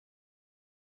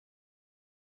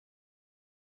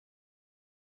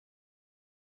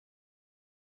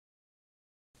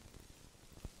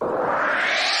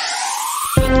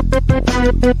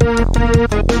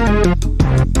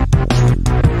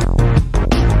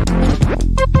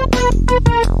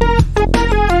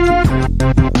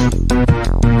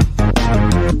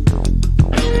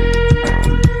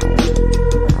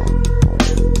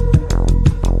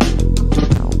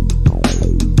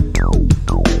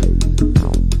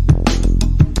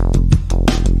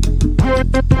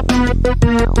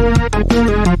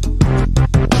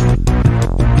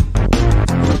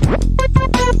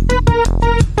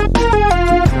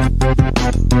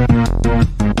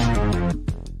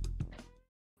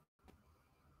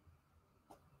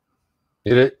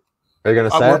Are you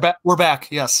gonna say we're back.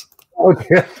 Yes.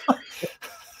 Okay.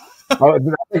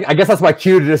 I guess that's my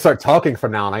cue to just start talking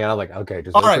from now on. I gotta okay.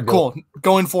 All right, cool.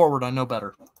 Going forward, I know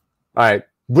better. All right,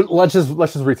 let's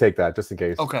just retake that just in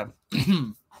case. Okay.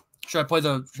 Should I play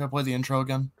the intro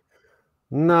again?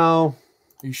 No.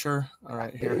 Are you sure? All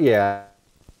right. Here. Yeah.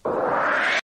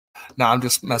 No, I'm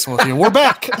just messing with you. We're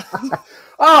back.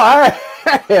 All right.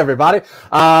 Hey, everybody.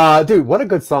 Dude, what a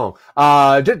good song.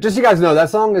 Just so you guys know, that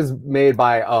song is made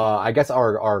by, I guess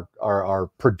our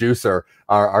producer,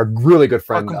 our really good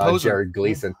friend, Jared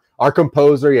Gleason. Our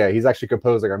composer. Yeah, he's actually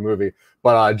composing our movie.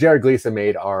 But Jared Gleason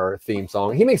made our theme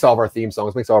song. He makes all of our theme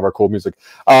songs, makes all of our cool music.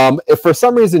 If for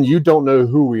some reason you don't know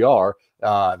who we are,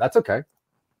 that's okay.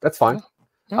 That's fine.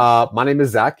 Yeah. My name is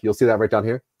Zach. You'll see that right down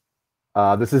here.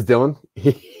 This is Dylan.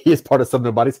 He is part of Some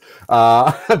Nobodies.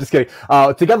 I'm just kidding.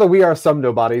 Together we are Some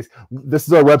Nobodies. This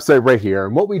is our website right here.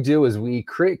 And what we do is we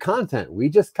create content. We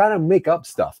just kind of make up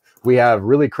stuff. We have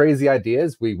really crazy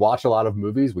ideas. We watch a lot of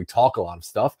movies. We talk a lot of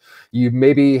stuff. You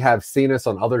maybe have seen us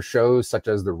on other shows such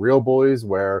as The Real Boys,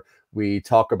 where we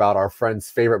talk about our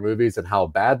friends' favorite movies and how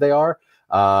bad they are.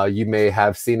 You may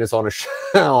have seen us on a show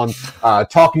on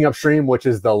Talking Upstream, which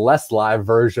is the less live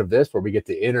version of this, where we get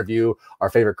to interview our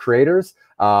favorite creators.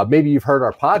 Maybe you've heard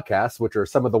our podcasts, which are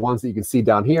some of the ones that you can see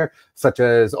down here, such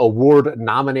as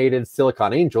award-nominated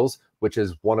Silicon Angels, which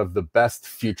is one of the best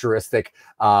futuristic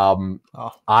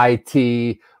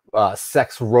IT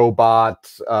sex robot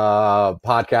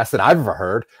podcasts that I've ever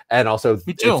heard, and also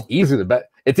it's easily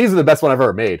the best one I've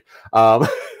ever made.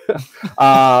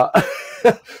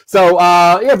 So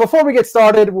yeah, before we get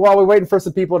started, while we're waiting for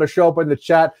some people to show up in the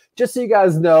chat, just so you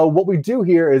guys know, what we do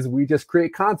here is we just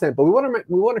create content, but we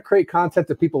want to create content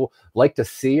that people like to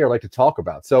see or like to talk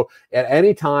about. So at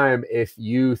any time, if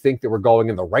you think that we're going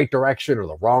in the right direction or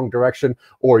the wrong direction,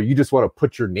 or you just want to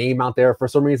put your name out there for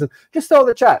some reason, just throw in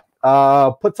the chat.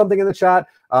 Put something in the chat.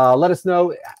 Let us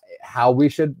know how we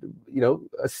should,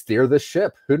 steer this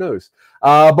ship. Who knows?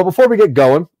 But before we get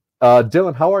going,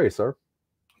 Dylan, how are you, sir?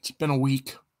 It's been a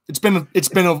week. It's been a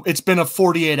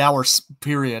 48-hour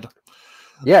period.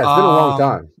 Yeah, it's been a long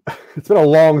time. It's been a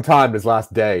long time this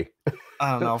last day.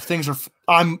 I don't know. If things are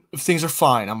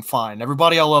fine, I'm fine.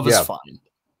 Everybody I love is fine.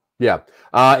 Yeah.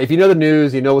 If you know the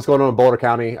news, you know what's going on in Boulder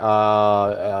County. It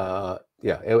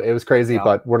was crazy,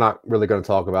 but we're not really going to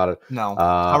talk about it. No.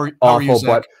 How are you, Zach?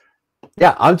 But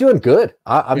yeah, I'm doing good.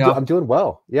 I'm doing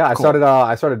well. Yeah, cool.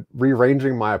 I started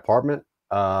rearranging my apartment.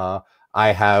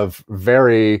 I have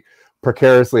very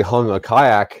precariously hung a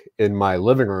kayak in my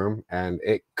living room, and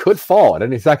it could fall at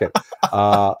any second.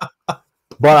 But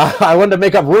I wanted to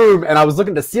make up room, and I was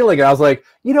looking at the ceiling, and I was like,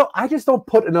 I just don't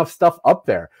put enough stuff up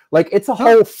there. Like, it's a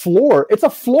whole floor. It's a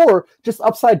floor just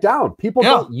upside down. People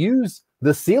don't use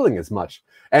the ceiling as much.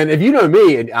 And if you know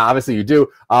me, and obviously you do,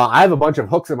 I have a bunch of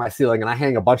hooks in my ceiling, and I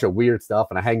hang a bunch of weird stuff,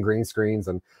 and I hang green screens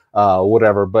and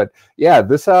whatever. But yeah,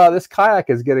 this kayak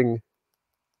is getting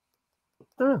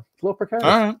a little precarious.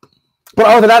 All right. But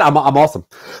other than that, I'm awesome.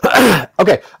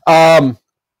 Okay.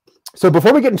 So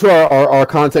before we get into our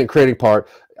content creating part,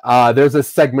 there's a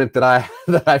segment that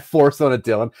I forced on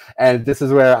Dylan, and this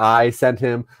is where I sent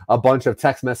him a bunch of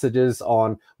text messages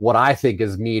on what I think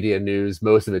is media news.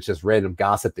 Most of it's just random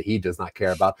gossip that he does not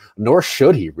care about, nor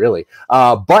should he really.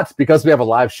 But because we have a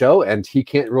live show and he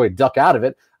can't really duck out of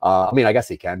it, I mean, I guess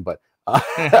he can, but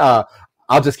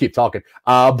I'll just keep talking.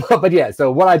 But yeah,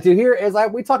 so what I do here is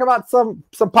we talk about some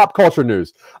pop culture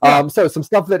news. So some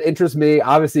stuff that interests me,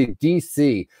 obviously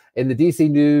DC. In the DC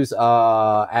news,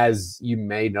 as you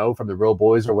may know from the Real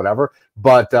Boys or whatever,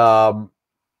 but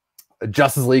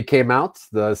Justice League came out,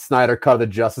 the Snyder cut of the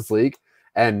Justice League,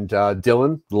 and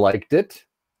Dylan liked it.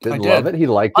 Didn't love it. He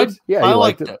liked it. He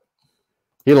liked it.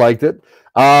 He liked it.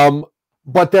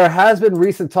 But there has been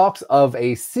recent talks of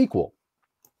a sequel.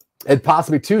 And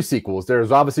possibly 2 sequels.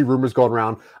 There's obviously rumors going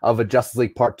around of a Justice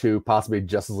League Part 2, possibly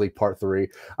Justice League Part 3.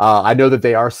 I know that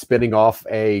they are spinning off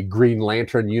a Green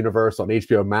Lantern universe on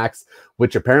HBO Max,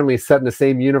 which apparently is set in the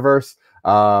same universe.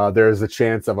 There's a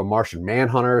chance of a Martian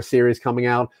Manhunter series coming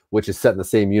out, which is set in the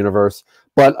same universe.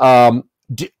 But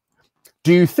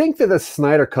do you think that the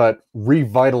Snyder Cut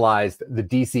revitalized the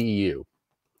DCEU?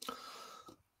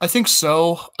 I think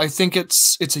so. I think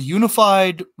it's a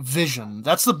unified vision.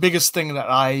 That's the biggest thing that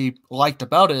I liked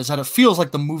about it, is that it feels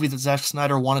like the movie that Zack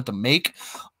Snyder wanted to make.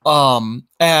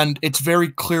 And it's very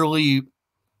clearly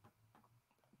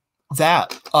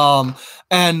that.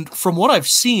 And from what I've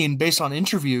seen, based on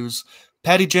interviews,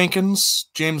 Patty Jenkins,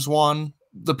 James Wan,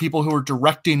 the people who are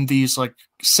directing these like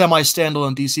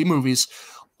semi-standalone DC movies,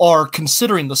 are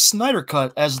considering the Snyder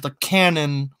Cut as the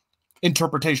canon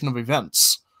interpretation of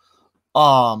events.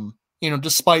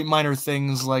 Despite minor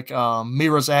things like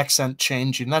Mira's accent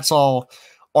changing, that's all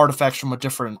artifacts from a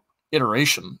different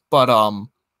iteration. But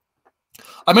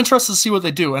I'm interested to see what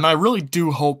they do, and I really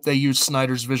do hope they use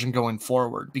Snyder's vision going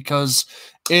forward, because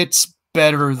it's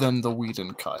better than the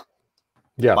Whedon cut.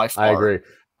 Yeah, I agree.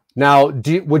 Now,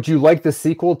 would you like the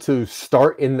sequel to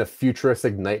start in the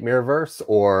futuristic Nightmareverse,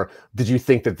 or did you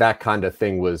think that kind of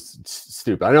thing was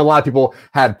stupid? I know a lot of people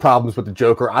had problems with the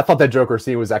Joker. I thought that Joker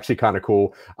scene was actually kind of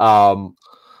cool. But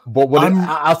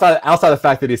outside of the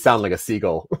fact that he sounded like a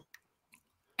seagull.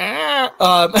 He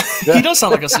does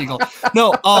sound like a seagull.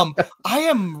 No, I'm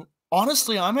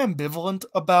ambivalent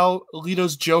about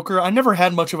Leto's Joker. I never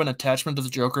had much of an attachment to the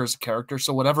Joker as a character,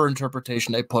 so whatever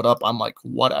interpretation they put up, I'm like,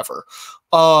 whatever.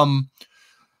 I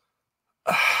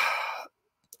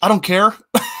don't care.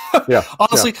 Yeah.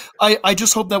 Honestly, yeah. I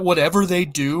just hope that whatever they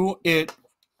do, it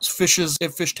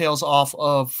fishtails off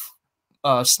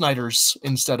of Snyder's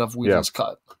instead of Whedon's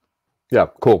cut. Yeah,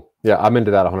 cool. Yeah, I'm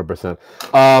into that 100%.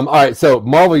 All right, so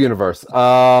Marvel Universe.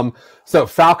 So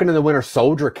Falcon and the Winter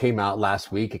Soldier came out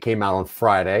last week. It came out on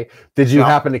Friday. Did you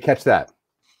happen to catch that?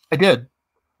 I did.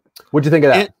 What'd you think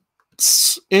of that?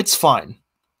 It's fine.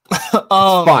 It's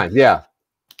fine, yeah.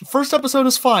 First episode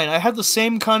is fine. I had the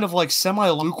same kind of like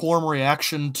semi-lukewarm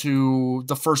reaction to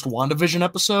the first WandaVision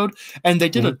episode, and they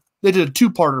did a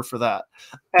 2-parter for that.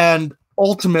 And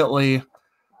ultimately,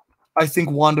 I think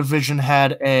WandaVision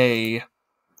had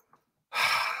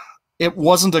it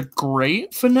wasn't a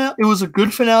great finale. It was a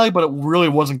good finale, but it really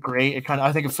wasn't great.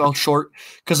 I think it fell short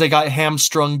because they got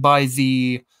hamstrung by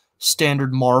the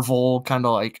standard Marvel kind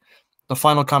of like the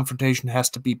final confrontation has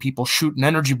to be people shooting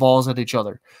energy balls at each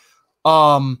other.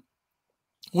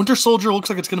 Winter Soldier looks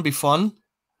like it's going to be fun,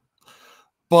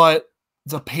 but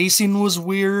the pacing was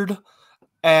weird,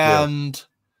 and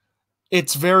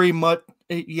it's very much,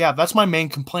 that's my main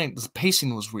complaint. The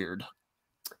pacing was weird.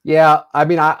 Yeah, I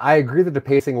mean, I agree that the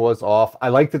pacing was off. I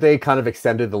like that they kind of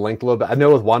extended the length a little bit. I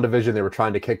know with WandaVision, they were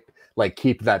trying to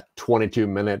keep that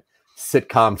 22-minute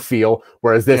sitcom feel,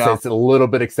 whereas this it's a little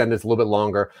bit extended, it's a little bit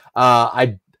longer.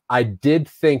 I did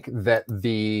think that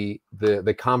the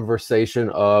conversation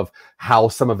of how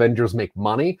some Avengers make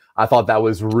money, I thought that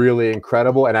was really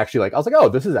incredible, and actually, I was like, oh,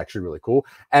 this is actually really cool.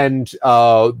 And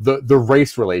the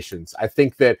race relations, I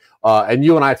think that, and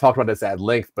you and I talked about this at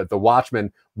length, but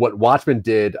what Watchmen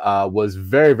did was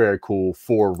very, very cool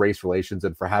for race relations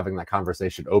and for having that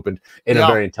conversation opened in a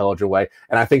very intelligent way.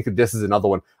 And I think that this is another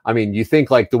one. I mean, you think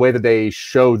the way that they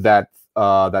showed that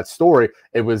story,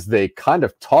 it was they kind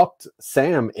of talked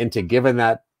Sam into giving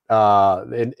that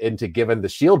into giving the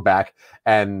shield back,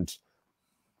 and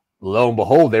lo and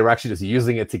behold, they were actually just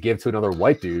using it to give to another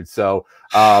white dude. So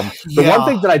the one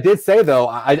thing that I did say though,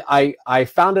 I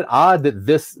found it odd that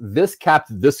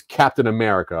this Captain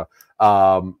America,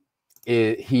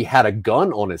 he had a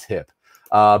gun on his hip.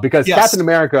 Because Captain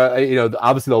America,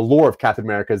 obviously the lore of Captain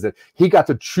America is that he got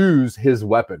to choose his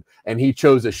weapon, and he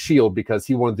chose a shield because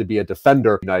he wanted to be a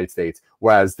defender of the United States,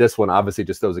 whereas this one obviously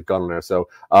just throws a gun on there. So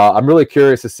I'm really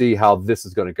curious to see how this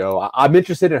is going to go. I'm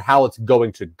interested in how it's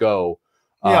going to go.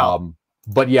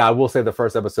 But yeah, I will say the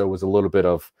first episode was a little bit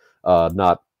of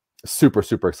not super,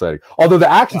 super exciting. Although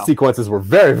the action sequences were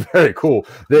very, very cool.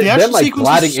 Them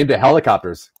gliding into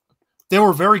helicopters. They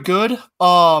were very good.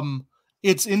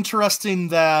 It's interesting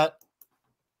that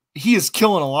he is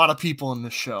killing a lot of people in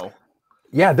this show.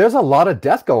 Yeah, there's a lot of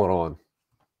death going on.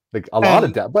 Lot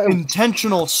of death. But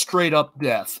intentional, straight up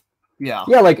death. Yeah.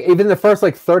 Yeah, even the first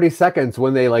 30 seconds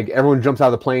when they everyone jumps out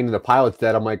of the plane and the pilot's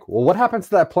dead, I'm like, well, what happens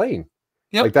to that plane?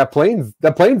 Yep. That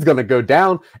plane's gonna go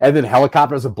down, and then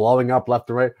helicopters are blowing up left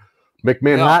and right. Mick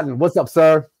Manhattan, what's up,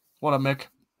 sir? What up, Mick?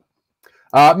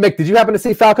 Mick, did you happen to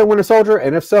see Falcon Winter Soldier?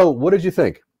 And if so, what did you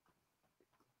think?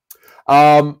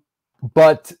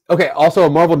 But okay, also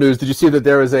in Marvel news, did you see that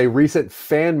there is a recent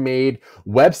fan-made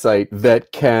website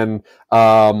that can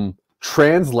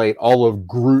translate all of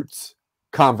Groot's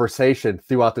conversation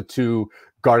throughout the 2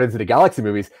 Guardians of the Galaxy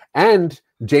movies, and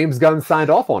James Gunn signed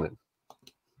off on it?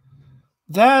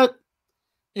 That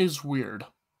is weird.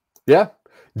 Yeah.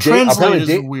 Translate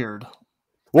is weird.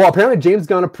 Well, apparently James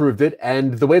Gunn approved it,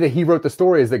 and the way that he wrote the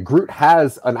story is that Groot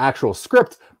has an actual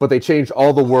script, but they changed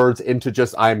all the words into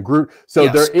just "I am Groot." So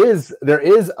yes. there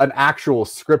is an actual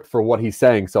script for what he's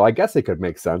saying. So I guess it could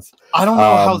make sense. I don't know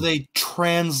how they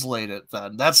translate it.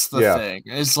 Then that's the thing.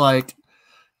 It's like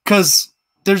because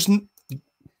it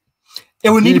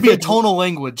would need to be a tonal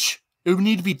language. It would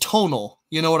need to be tonal.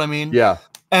 You know what I mean? Yeah.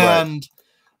 And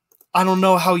I don't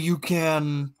know how you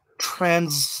can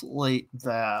translate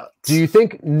that. Do you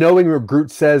think knowing what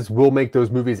Groot says will make those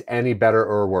movies any better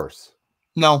or worse?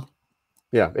 No.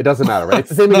 Yeah, it doesn't matter, right? It's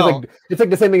the same thing. No. It's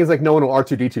like the same thing as like knowing what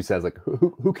R2D2 says. Like,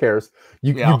 who cares?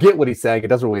 You get what he's saying. It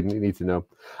doesn't really need to know.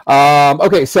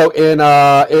 Okay, so in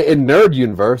Nerd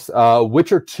Universe,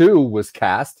 Witcher 2 was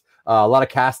cast. A lot of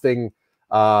casting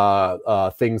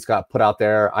things got put out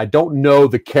there. I don't know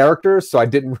the characters, so I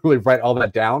didn't really write all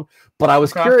that down. But I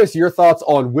was curious your thoughts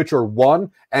on Witcher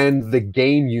 1 and the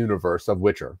game universe of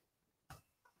Witcher.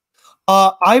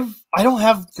 I don't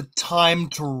have the time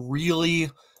to really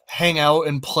hang out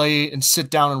and play and sit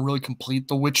down and really complete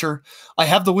The Witcher. I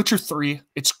have The Witcher 3.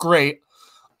 It's great.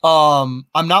 I'm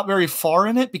not very far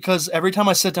in it because every time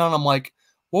I sit down, I'm like,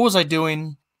 what was I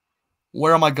doing?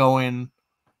 Where am I going?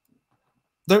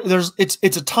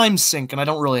 It's a time sink, and I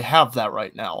don't really have that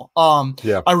right now.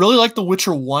 I really like The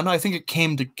Witcher 1. I think it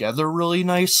came together really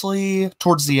nicely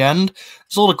towards the end.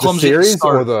 It's a little clumsy. The series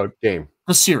or the game?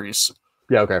 The series.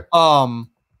 Yeah, okay.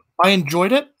 I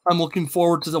enjoyed it. I'm looking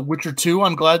forward to The Witcher 2.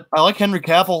 I'm glad. I like Henry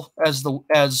Cavill as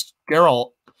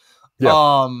Geralt.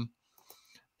 Yeah.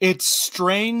 It's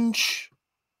strange.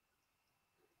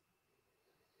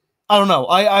 I don't know.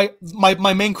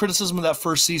 My main criticism of that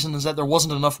first season is that there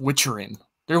wasn't enough witchering.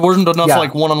 There wasn't enough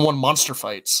like one-on-one monster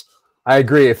fights. I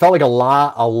agree. It felt like a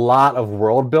lot of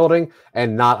world building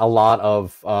and not a lot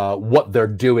of what they're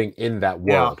doing in that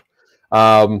world.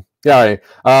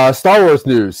 Star Wars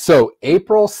news. So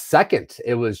April 2nd,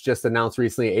 it was just announced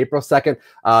recently, April 2nd,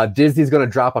 Disney's going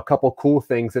to drop a couple cool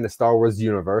things in the Star Wars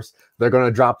universe. They're going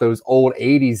to drop those old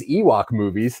 80s Ewok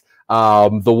movies.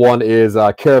 The one is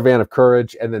Caravan of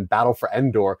Courage and then Battle for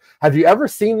Endor. Have you ever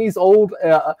seen these old?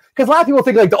 Because a lot of people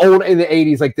think like the old in the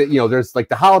 80s, like there's like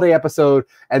the holiday episode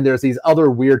and there's these other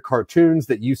weird cartoons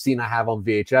that you've seen I have on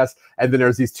VHS. And then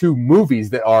there's these two movies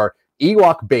that are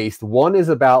Ewok based. One is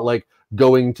about like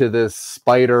going to this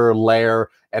spider lair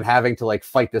and having to like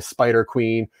fight the Spider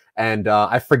Queen. And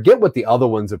I forget what the other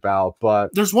one's about,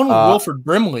 but there's one with Wilford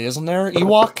Brimley, isn't there?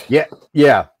 Ewok?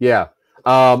 Yeah.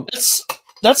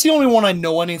 That's the only one I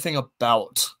know anything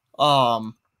about.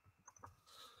 I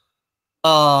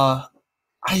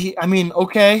mean,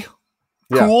 okay,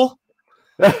 cool.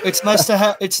 It's nice to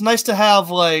have. It's nice to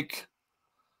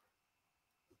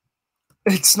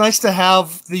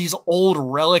have these old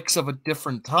relics of a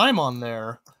different time on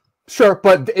there. Sure,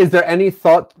 but is there any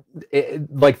thought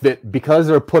like that because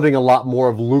they're putting a lot more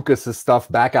of Lucas's stuff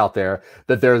back out there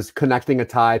that there's connecting a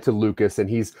tie to Lucas and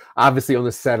he's obviously on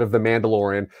the set of The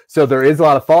Mandalorian. So there is a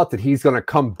lot of thought that he's going to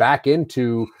come back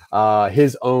into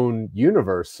his own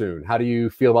universe soon. How do you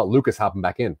feel about Lucas hopping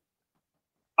back in?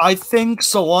 I think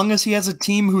so long as he has a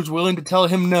team who's willing to tell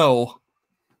him no,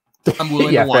 I'm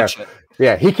willing to watch it.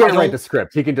 Yeah, he can't write the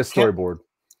script. He can just storyboard.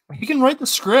 He can write the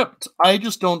script. I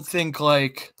just don't think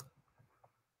like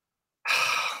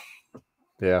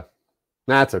yeah,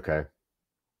 that's okay.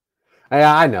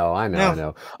 I know.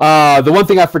 The one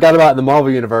thing I forgot about in the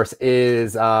Marvel Universe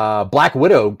is Black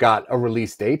Widow got a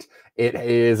release date. It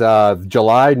is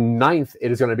July 9th.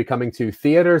 It is going to be coming to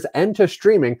theaters and to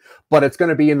streaming, but it's going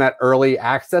to be in that early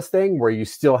access thing where you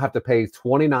still have to pay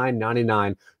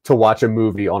 $29.99 to watch a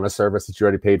movie on a service that you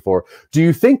already paid for. Do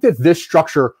you think that this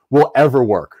structure will ever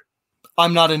work?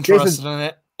 I'm not interested in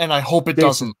it, and I hope it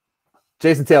doesn't.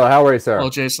 Jason Taylor, how are you, sir? Oh,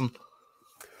 Jason.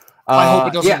 I hope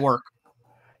it doesn't work.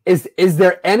 Is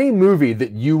there any movie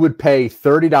that you would pay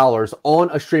 $30 on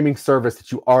a streaming service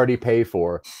that you already pay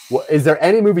for? Is there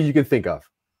any movie you can think of?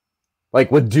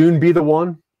 Like, would Dune be the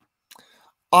one?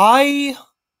 I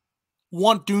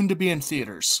want Dune to be in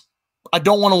theaters. I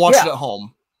don't want to watch it at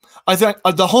home. I think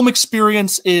the home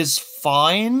experience is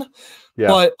fine,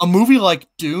 but a movie like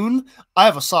Dune, I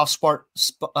have a soft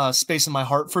space in my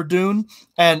heart for Dune,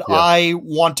 and I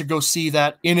want to go see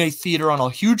that in a theater on a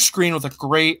huge screen with a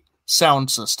great sound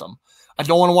system. I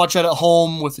don't want to watch that at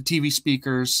home with the TV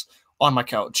speakers on my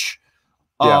couch.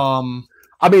 I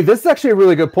mean, this is actually a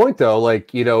really good point, though.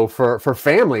 Like, for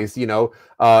families, it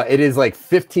is like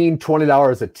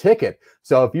 $15-$20 a ticket.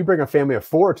 So if you bring a family of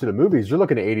 4 to the movies, you're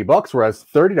looking at $80, whereas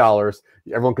 $30,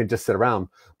 everyone can just sit around.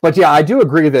 But yeah, I do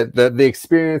agree that the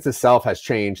experience itself has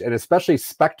changed, and especially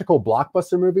spectacle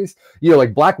blockbuster movies. You know,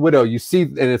 like Black Widow, you see,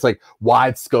 and it's like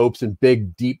wide scopes and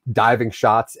big, deep diving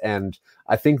shots, and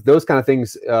I think those kind of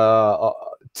things,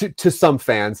 to some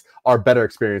fans, are better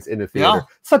experience in the theater.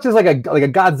 Such as like a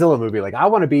Godzilla movie. Like I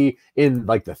want to be in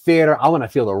like the theater. I want to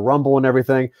feel the rumble and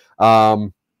everything.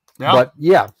 But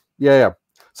yeah.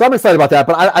 So I'm excited about that.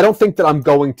 But I don't think that I'm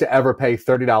going to ever pay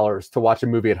 $30 to watch a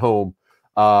movie at home.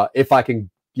 If I can.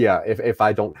 Yeah, if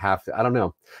I don't have to, I don't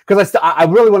know, because I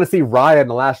really want to see Raya and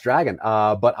the Last Dragon,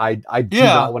 but I do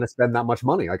not want to spend that much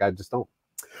money. Like I just don't.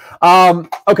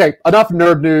 Okay, enough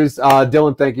nerd news.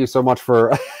 Dylan, thank you so much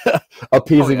for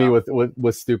appeasing me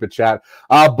with stupid chat.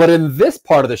 But in this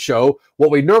part of the show,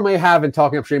 what we normally have in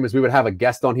Talking Upstream is we would have a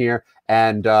guest on here,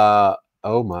 and oh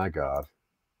my god.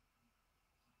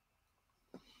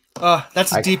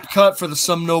 That's a deep cut for the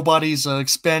Some Nobody's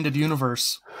expanded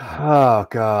universe. Oh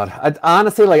god!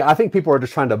 Honestly, like I think people are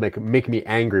just trying to make me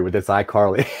angry with this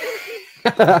iCarly.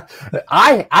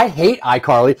 I hate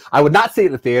iCarly. I would not see it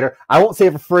in the theater. I won't see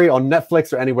it for free on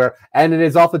Netflix or anywhere, and it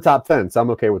is off the top 10, so I'm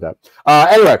okay with that.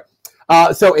 Anyway,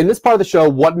 so in this part of the show,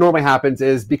 what normally happens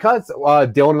is because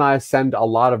Dylan and I send a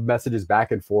lot of messages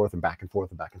back and forth and back and forth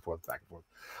and back and forth and back and forth.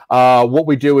 What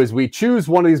we do is we choose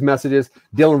one of these messages,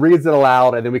 Dylan reads it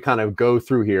aloud, and then we kind of go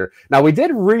through here. Now, we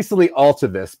did recently alter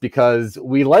this because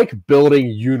we like building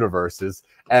universes,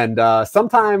 and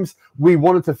sometimes we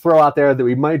wanted to throw out there that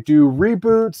we might do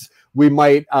reboots, we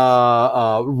might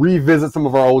revisit some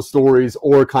of our old stories,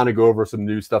 or kind of go over some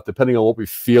new stuff, depending on what we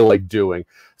feel like doing.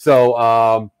 So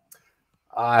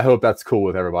I hope that's cool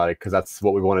with everybody, because that's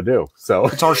what we want to do. So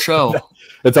it's our show.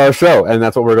 It's our show, and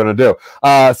that's what we're going to do.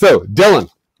 So, Dylan.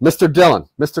 Mr. Dylan,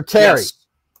 Mr. Terry. Yes.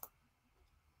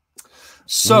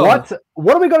 So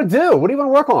what are we going to do? What do you want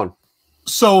to work on?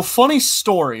 So funny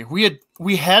story.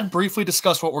 We had briefly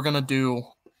discussed what we're going to do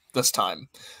this time.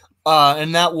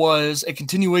 And that was a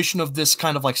continuation of this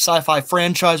kind of like sci-fi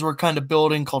franchise we're kind of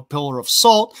building called Pillar of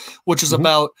Salt, which is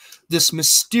about this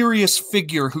mysterious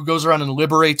figure who goes around and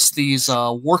liberates these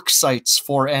work sites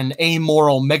for an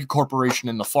amoral megacorporation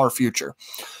in the far future.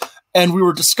 And we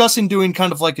were discussing doing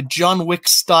kind of like a John Wick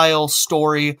style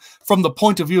story from the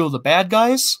point of view of the bad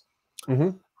guys.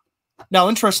 Now,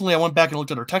 interestingly, I went back and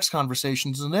looked at our text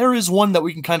conversations, and there is one that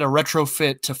we can kind of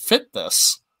retrofit to fit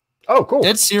this. Oh, cool.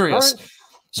 Dead serious. Right.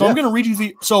 So I'm going to read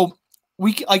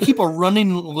you I keep a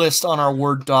running list on our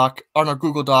Word doc, on our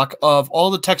Google Doc, of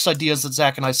all the text ideas that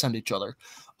Zach and I send each other.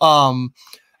 And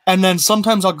then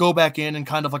sometimes I'll go back in and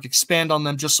kind of like expand on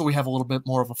them just so we have a little bit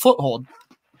more of a foothold.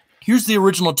 Here's the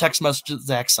original text message that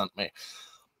Zach sent me.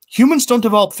 Humans don't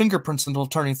develop fingerprints until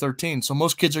turning 13, so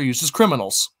most kids are used as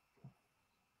criminals.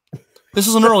 This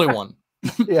is an early one.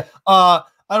 Yeah. I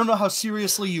don't know how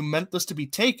seriously you meant this to be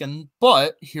taken,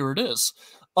 but here it is.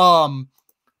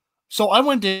 So I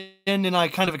went in and I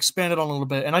kind of expanded on it a little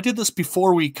bit, and I did this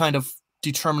before we kind of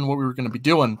determined what we were going to be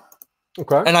doing.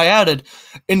 Okay. And I added,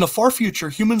 in the far future,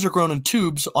 humans are grown in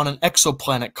tubes on an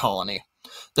exoplanet colony.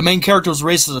 The main character was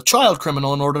raised as a child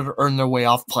criminal in order to earn their way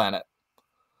off planet.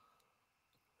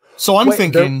 So I'm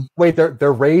thinking...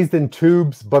 They're raised in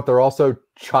tubes, but they're also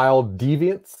child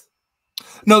deviants?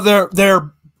 No,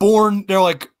 they're born, they're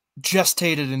like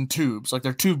gestated in tubes, like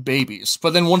they're tube babies.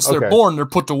 But then once they're born, they're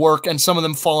put to work, and some of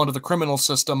them fall into the criminal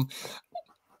system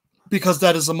because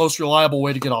that is the most reliable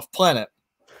way to get off planet.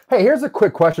 Hey, here's a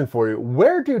quick question for you.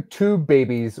 Where do tube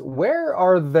babies, where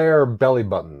are their belly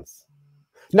buttons?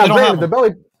 Now, granted, the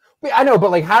belly, I know, but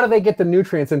like, how do they get the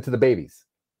nutrients into the babies?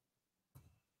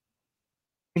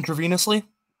 Intravenously.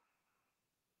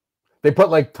 They put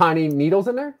like tiny needles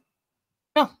in there?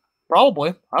 Yeah,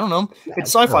 probably. I don't know.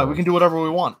 It's sci-fi. We can do whatever we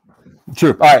want.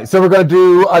 True. All right, so we're going to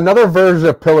do another version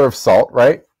of Pillar of Salt,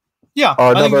 right? Yeah,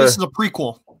 I think this is a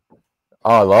prequel.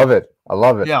 Oh, I love it. I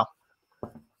love it. Yeah.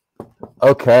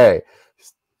 Okay.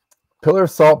 Pillar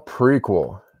of Salt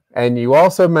prequel. And you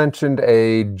also mentioned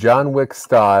a John Wick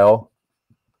style,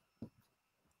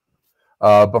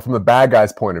 but from the bad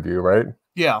guy's point of view, right?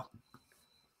 Yeah.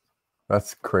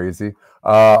 That's crazy.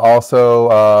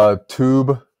 Also,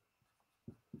 tube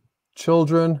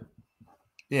children.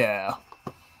 Yeah.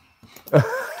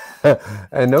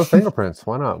 And no fingerprints.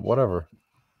 Why not? Whatever.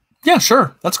 Yeah,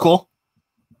 sure. That's cool.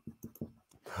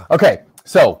 Okay.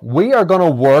 So we are going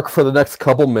to work for the next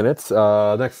couple minutes, good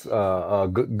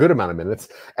amount of minutes.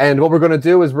 And what we're going to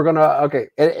do is we're going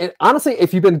to, honestly,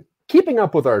 if you've been keeping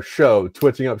up with our show,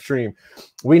 Twitching Upstream,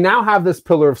 we now have this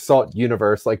Pillar of Salt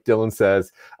universe, like Dylan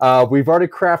says. We've already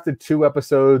crafted 2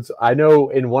 episodes. I know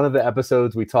in one of the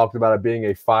episodes we talked about it being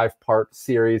a 5-part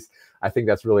series. I think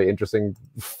that's really interesting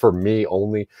for me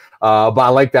only, but I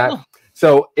like that.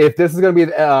 So if this is going to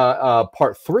be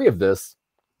part 3 of this,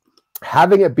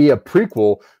 having it be a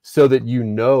prequel so that you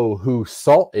know who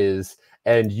Salt is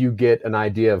and you get an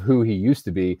idea of who he used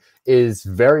to be is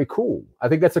very cool. I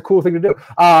think that's a cool thing to do.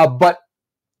 But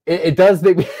it does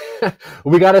make me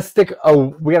we gotta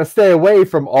stay away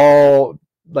from all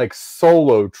like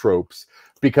Solo tropes,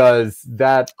 because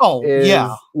that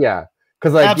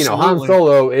because like Absolutely. you know, Han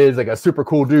Solo is like a super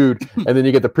cool dude, and then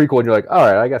you get the prequel and you're like, all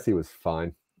right, I guess he was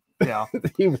fine. Yeah.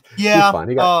 he was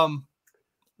fine.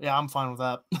 Yeah, I'm fine with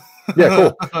that. Yeah,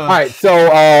 cool. All right,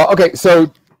 so okay,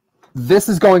 so this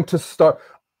is going to start.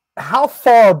 How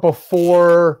far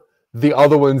before the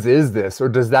other ones is this, or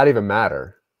does that even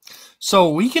matter? So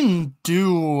we can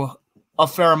do a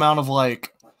fair amount of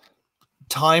like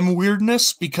time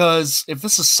weirdness, because if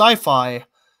this is sci-fi,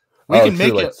 we can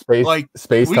make it space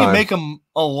we time. can make them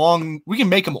we can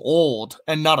make them old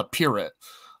and not appear it.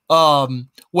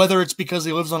 Whether it's because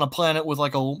he lives on a planet with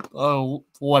like a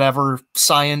whatever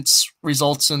science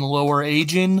results in lower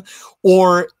aging,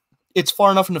 or it's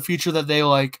far enough in the future that they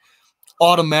like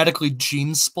automatically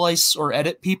gene splice or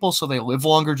edit people so they live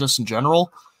longer just in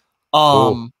general.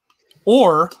 Cool.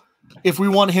 Or if we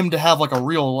want him to have like a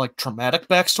real like traumatic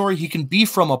backstory, he can be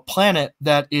from a planet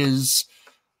that is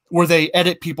where they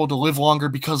edit people to live longer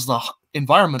because the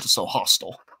environment is so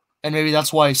hostile. And maybe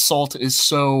that's why Salt is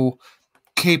so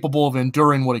capable of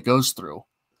enduring what it goes through.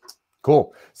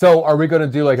 Cool. So are we going to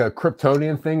do like a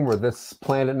Kryptonian thing where this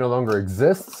planet no longer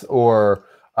exists, or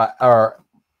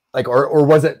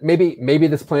was it maybe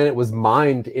this planet was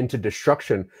mined into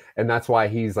destruction and that's why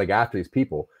he's like after these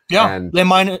people? Yeah, and they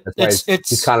mine it.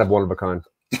 He's kind of one of a kind.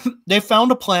 They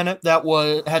found a planet that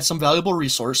had some valuable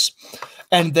resource,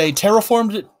 and they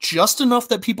terraformed it just enough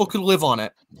that people could live on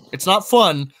it. It's not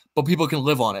fun, but people can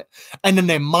live on it. And then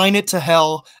they mine it to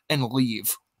hell and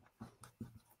leave.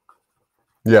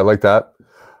 Yeah, like that.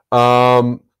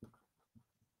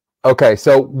 Okay,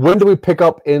 so when do we pick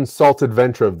up in Salt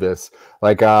Adventure of this?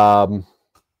 Like,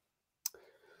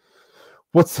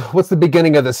 what's the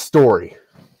beginning of the story?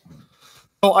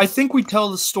 So I think we tell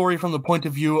the story from the point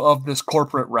of view of this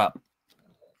corporate rep.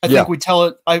 I think we tell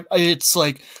it. It's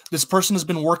like this person has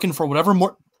been working for whatever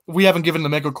we haven't given the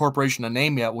mega corporation a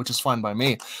name yet, which is fine by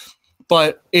me.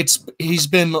 But he's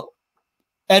been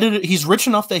edited. He's rich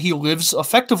enough that he lives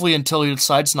effectively until he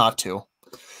decides not to.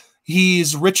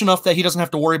 He's rich enough that he doesn't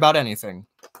have to worry about anything.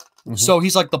 Mm-hmm. So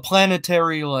he's like the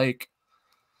planetary, like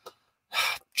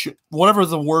whatever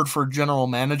the word for general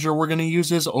manager we're going to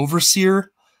use is,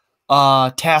 overseer,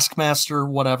 taskmaster,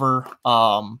 whatever.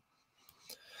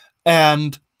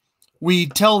 And we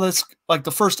tell this, like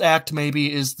the first act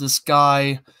maybe is this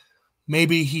guy,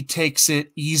 maybe he takes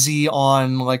it easy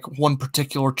on like one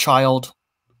particular child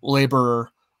laborer,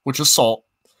 which is Salt,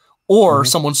 or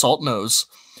someone Salt knows.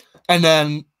 And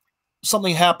then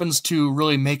something happens to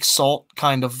really make Salt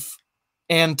kind of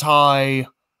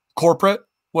anti-corporate,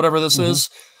 whatever this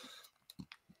is.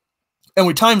 And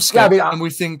we time skip, and we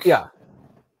think,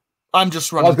 I'm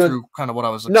just running through kind of what I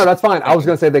was. No, that's fine. I was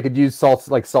going to say they could use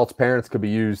Salt's parents could be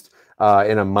used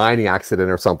in a mining accident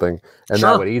or something, and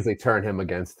that would easily turn him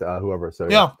against whoever. So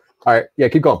all right,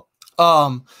 keep going.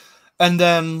 And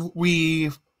then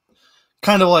we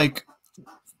kind of like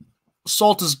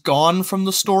Salt is gone from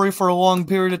the story for a long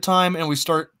period of time, and we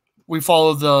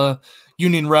follow the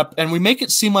union rep, and we make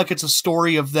it seem like it's a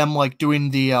story of them like doing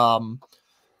the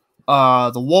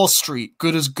Wall Street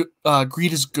greed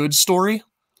is good story,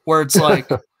 where it's like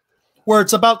where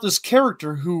it's about this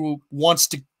character who wants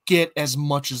to get as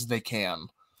much as they can,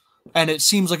 and it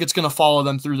seems like it's going to follow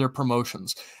them through their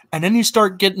promotions. And then you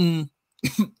start getting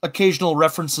occasional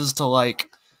references to like,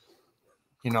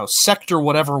 sector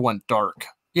whatever went dark.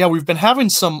 Yeah, we've been having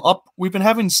some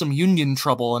union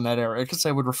trouble in that area. I guess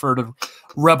I would refer to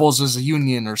rebels as a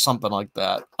union or something like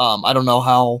that. I don't know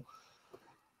how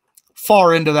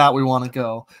far into that we want to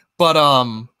go, but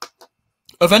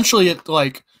eventually it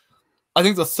like I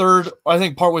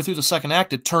think partway through the second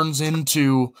act it turns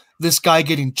into this guy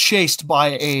getting chased by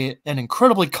an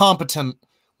incredibly competent,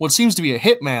 what seems to be a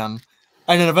hitman,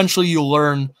 and then eventually you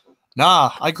learn,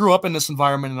 I grew up in this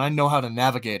environment and I know how to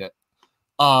navigate it.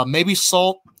 Maybe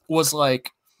Salt was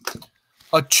like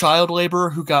a child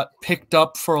laborer who got picked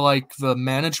up for like the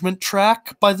management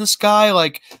track by this guy.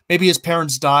 Like maybe his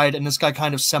parents died and this guy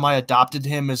kind of semi-adopted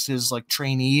him as his like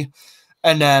trainee.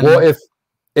 And then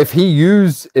if he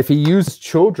used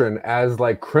children as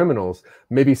like criminals,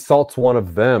 maybe Salt's one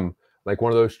of them, like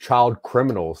one of those child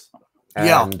criminals,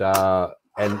 Yeah.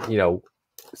 and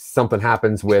something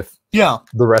happens with Yeah.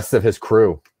 the rest of his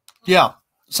crew. Yeah.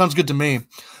 Sounds good to me.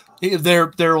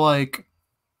 They're like,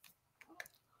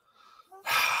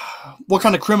 what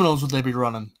kind of criminals would they be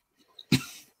running?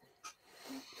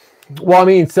 Well, I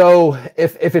mean, so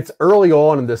if it's early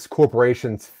on in this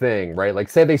corporation's thing, right? Like,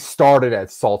 say they started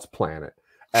at Salt's planet,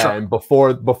 Sure. and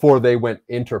before they went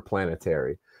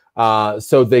interplanetary,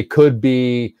 so they could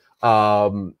be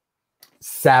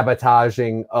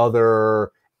sabotaging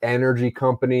other energy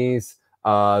companies.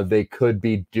 They could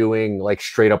be doing like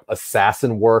straight up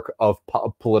assassin work of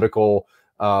political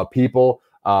people.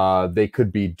 They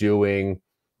could be doing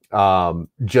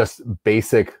just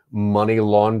basic money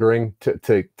laundering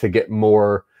to get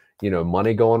more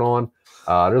money going on.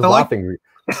 There's a lot of things.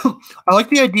 I like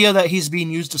the idea that he's being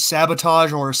used to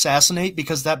sabotage or assassinate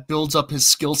because that builds up his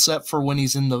skill set for when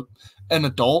he's an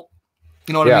adult.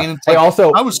 You know what I mean? It's Hey,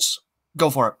 also, go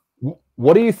for it.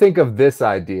 What do you think of this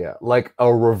idea? Like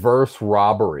a reverse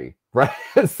robbery, right?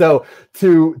 So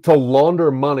to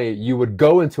launder money, you would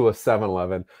go into a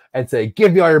 7-Eleven and say,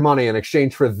 "Give me all your money in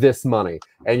exchange for this money."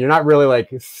 And you're not really like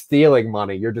stealing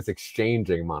money, you're just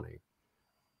exchanging money.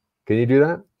 Can you do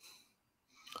that?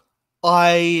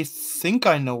 I think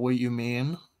I know what you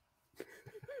mean.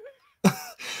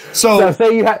 So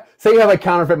say you have like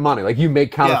counterfeit money, like you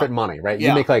make counterfeit money, right?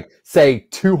 You make like say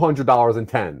 $200 in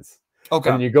tens. Okay.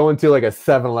 And you go into like a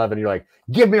 7-Eleven, you're like,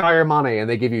 "Give me all your money," and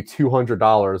they give you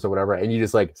 $200 or whatever, and you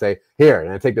just like say, "Here,"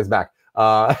 and I take this back.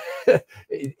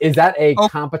 Is that a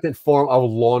competent form of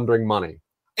laundering money?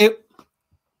 I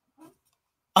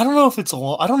don't know if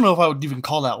I don't know if I would even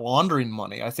call that laundering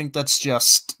money. I think that's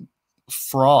just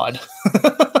fraud.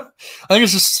 I think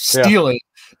it's just stealing,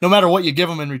 no matter what you give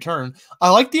them in return. I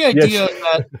like the idea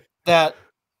that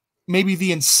maybe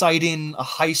the inciting a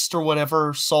heist or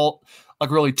whatever, Salt like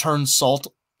really turns Salt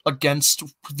against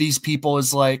these people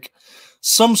is like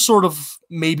some sort of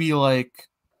maybe like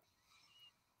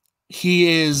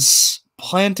he is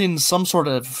planting some sort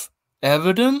of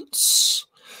evidence.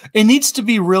 It needs to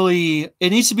be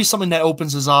something that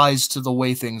opens his eyes to the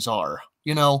way things are.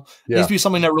 It needs to be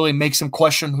something that really makes him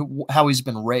question how he's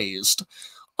been raised.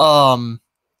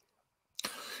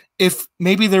 If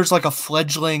maybe there's like a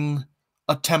fledgling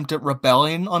attempt at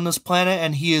rebelling on this planet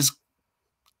and he is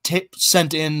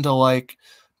sent in to like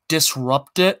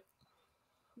disrupt it.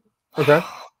 Okay.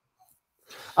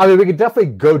 I mean, we could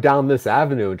definitely go down this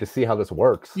avenue and just see how this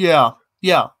works. Yeah.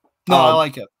 No, I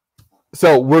like it.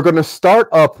 So we're going to start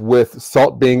up with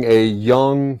Salt being a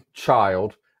young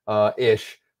child,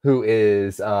 ish, who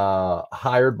is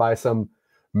hired by some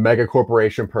mega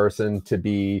corporation person to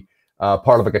be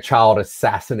part of like a child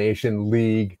assassination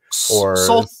league. Or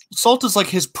Salt is like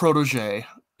his protege.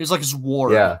 He's like his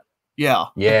ward. Yeah.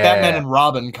 Like Batman and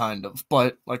Robin kind of,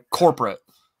 but like corporate.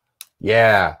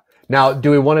 Yeah. Now, do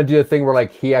we want to do a thing where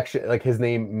like he actually like his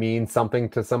name means something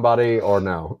to somebody or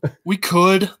no? We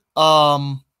could.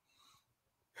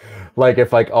 Like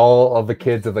if like all of the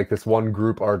kids of like this one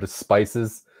group are just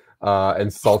spices,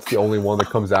 and Salt's the only one that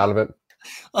comes out of it.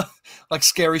 Like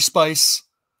Scary Spice.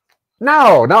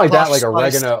 No, not like that. Like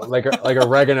Spice. oregano, like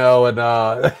oregano and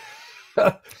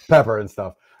pepper and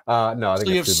stuff. No, I think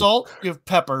so you have Salt, you have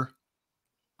pepper.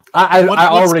 I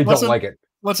already don't like it.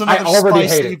 What's another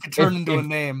spice that you could turn into a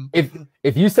name?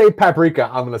 If you say paprika,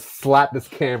 I'm gonna slap this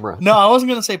camera. No, I wasn't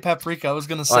gonna say paprika. I was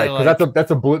gonna say like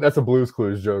that's a Blue's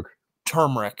Clues joke.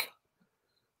 Turmeric.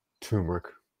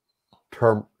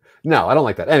 No, I don't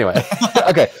like that. Anyway,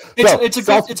 okay.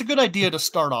 It's a good idea to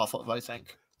start off of, I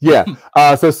think. Yeah.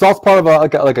 So Salt's part of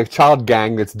a child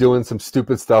gang that's doing some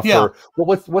stupid stuff. Yeah.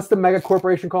 What's the mega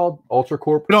corporation called? Ultra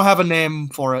Corp. We don't have a name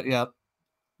for it yet.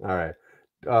 All right.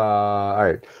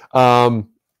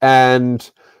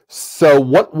 And so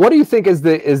what do you think is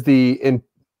the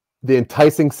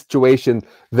enticing situation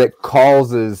that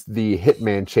causes the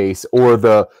hitman chase or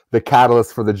the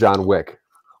catalyst for the John Wick?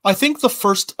 I think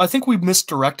we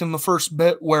misdirect in the first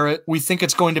bit where we think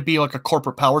it's going to be like a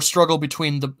corporate power struggle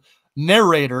between the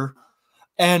narrator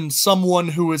and someone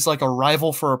who is like a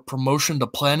rival for a promotion to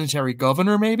planetary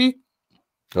governor, maybe.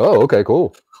 Oh, okay,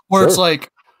 cool. Where it's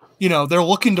like, they're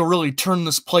looking to really turn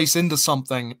this place into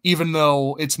something, even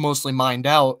though it's mostly mined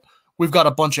out. We've got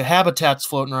a bunch of habitats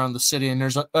floating around the city and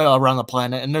there's around the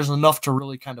planet, and there's enough to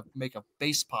really kind of make a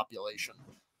base population.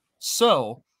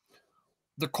 So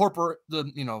the corporate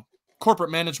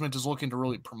management is looking to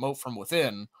really promote from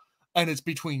within, and it's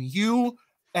between you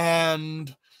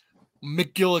and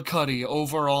McGillicuddy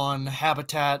over on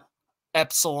Habitat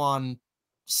Epsilon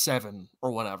 7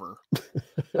 or whatever.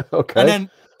 Okay. And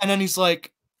then he's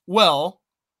like, well,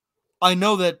 I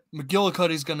know that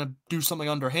McGillicuddy's going to do something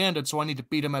underhanded, so I need to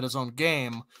beat him at his own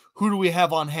game. Who do we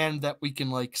have on hand that we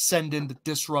can like send in to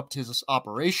disrupt his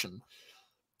operation?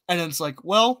 And then it's like,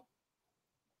 well,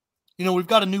 you know, we've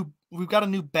got a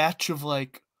new batch of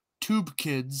like tube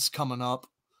kids coming up.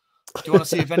 Do you want to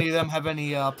see if any of them have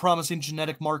any promising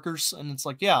genetic markers? And it's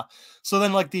like, yeah. So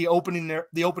then like the opening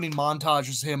montage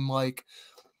is him like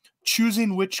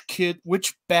choosing which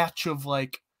batch of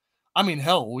like, I mean,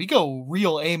 hell, we go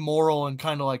real amoral and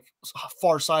kind of like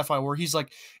far sci-fi where he's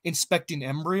like inspecting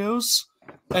embryos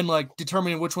and like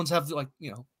determining which ones have like,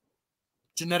 you know,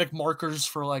 genetic markers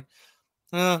for like,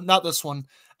 not this one.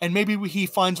 And maybe he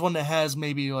finds one that has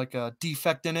maybe like a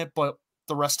defect in it, but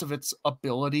the rest of its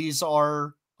abilities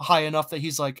are high enough that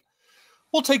he's like,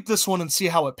 we'll take this one and see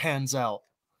how it pans out.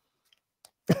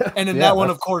 And then that one,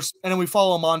 of course, and then we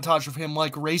follow a montage of him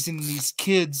like raising these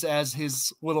kids as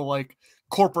his little like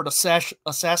corporate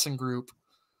assassin group.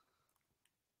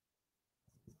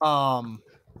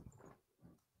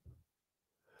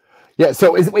 Yeah,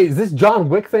 so is this John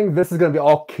Wick thing? This is going to be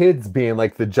all kids being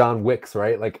like the John Wicks,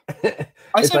 right? Like,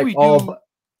 I say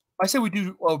we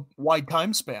do a wide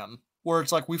time span where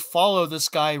it's like we follow this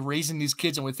guy raising these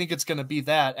kids and we think it's going to be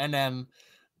that, and then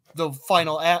the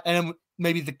final and then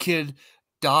maybe the kid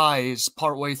dies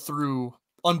partway through,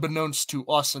 unbeknownst to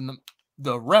us, and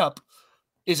the rep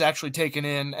is actually taken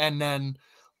in, and then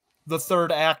the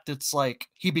third act, it's like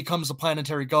he becomes a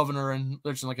planetary governor and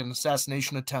there's like an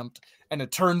assassination attempt, and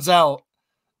it turns out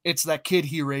it's that kid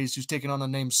he raised who's taken on the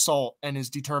name Salt and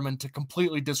is determined to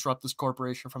completely disrupt this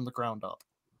corporation from the ground up.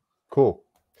 Cool.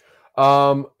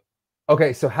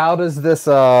 Okay, so how does this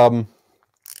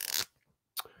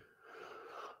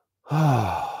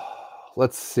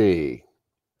let's see.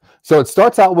 So it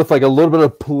starts out with like a little bit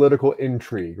of political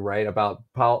intrigue, right? About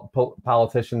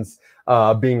politicians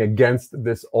being against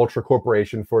this ultra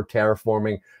corporation for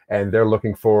terraforming, and they're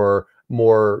looking for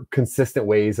more consistent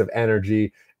ways of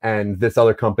energy. And this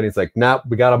other company's like, nah,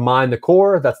 we got to mine the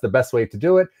core. That's the best way to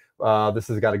do it. This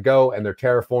has got to go. And they're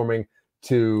terraforming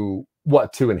to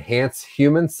what? To enhance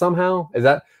humans somehow?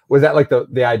 Was that like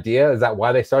the idea? Is that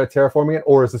why they started terraforming it,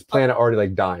 or is this planet already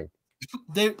like dying?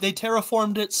 They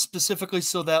terraformed it specifically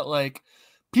so that like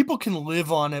people can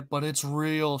live on it, but it's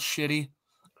real shitty.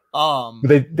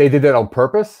 They did that on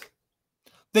purpose.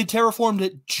 They terraformed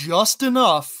it just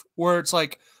enough where it's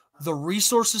like the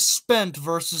resources spent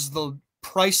versus the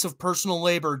price of personal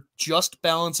labor just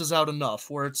balances out enough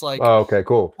where it's like, oh, okay,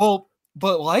 cool. Well,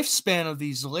 but lifespan of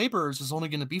these laborers is only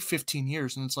going to be 15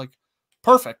 years, and it's like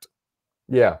perfect.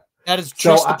 Yeah, that is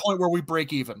just the point where we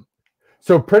break even.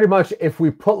 So pretty much if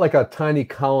we put like a tiny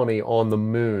colony on the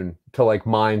moon to like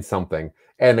mine something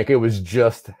and like it was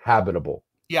just habitable.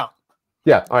 Yeah.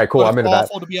 Yeah. All right, cool. I'm into that.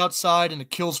 It's awful to be outside and it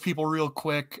kills people real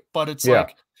quick, but it's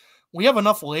like we have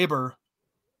enough labor.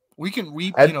 We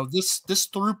you know, this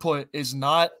throughput is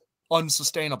not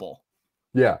unsustainable.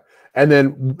 Yeah. And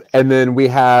then we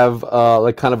have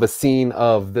like kind of a scene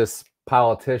of this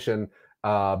politician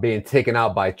being taken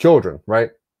out by children,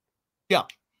 right? Yeah.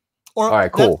 Or all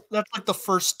right, cool. That's like the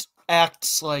first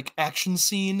act's like action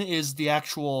scene is the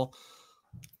actual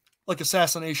like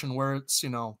assassination where it's, you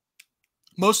know,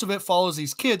 most of it follows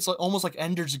these kids like almost like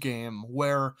Ender's Game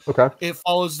where it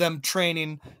follows them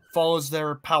training, follows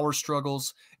their power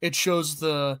struggles. It shows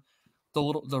the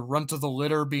runt of the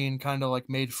litter being kind of like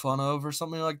made fun of or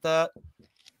something like that.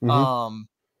 Mm-hmm.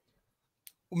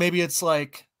 Maybe it's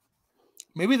like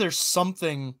maybe there's some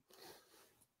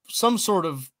sort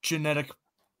of genetic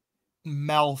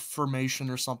malformation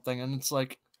or something, and it's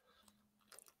like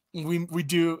we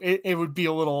do it would be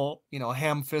a little, you know,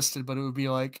 ham-fisted, but it would be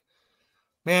like,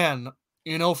 man,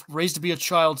 you know, raised to be a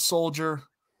child soldier,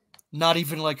 not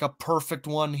even like a perfect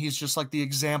one, he's just like the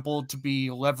example to be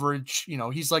leveraged, you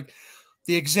know, he's like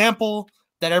the example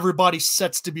that everybody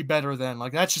sets to be better than,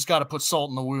 like that's just got to put salt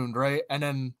in the wound, right? And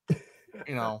then,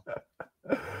 you know.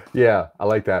 Yeah, I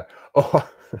like that. Oh,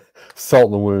 salt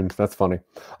in the wound, that's funny.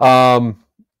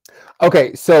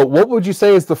 Okay, so what would you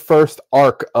say is the first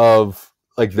arc of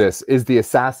like this? Is the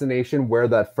assassination where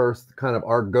that first kind of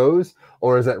arc goes,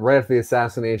 or is it right after the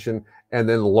assassination and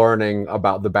then learning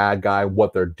about the bad guy,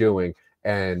 what they're doing,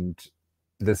 and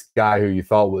this guy who you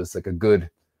thought was like a good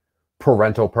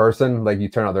parental person, like you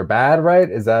turn out they're bad, right?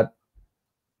 Is that?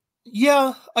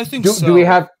 Yeah, I think so. Do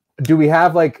we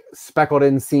have like speckled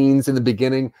in scenes in the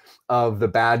beginning of the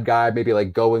bad guy maybe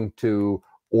like going to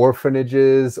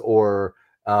orphanages or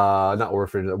not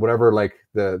orphanage, whatever like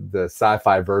the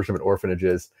sci-fi version of an orphanage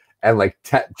is, and like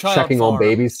checking on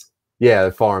babies? Yeah,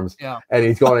 the farms. Yeah. And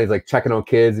he's going, he's like checking on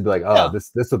kids. He'd be like, "Oh, Yeah.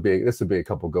 this will be a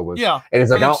couple good ones." Yeah. And he's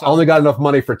like, "I only got enough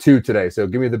money for 2 today, so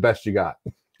give me the best you got."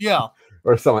 Yeah.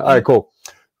 Or something. All right, cool.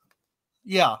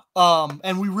 Yeah.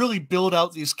 And we really build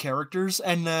out these characters,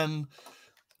 and then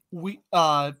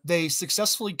they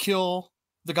successfully kill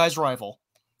the guy's rival.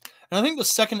 And I think the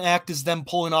second act is them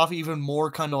pulling off even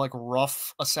more kind of like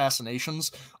rough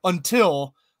assassinations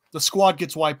until the squad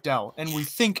gets wiped out and we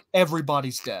think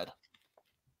everybody's dead.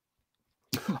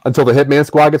 Until the Hitman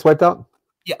squad gets wiped out?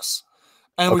 Yes.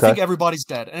 And we think everybody's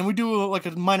dead. And we do like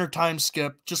a minor time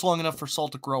skip, just long enough for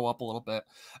Salt to grow up a little bit.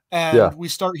 And we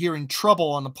start hearing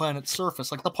trouble on the planet's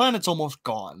surface. Like the planet's almost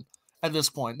gone at this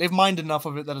point. They've mined enough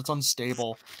of it that it's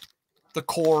unstable. The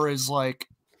core is like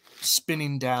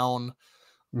spinning down.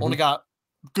 Only got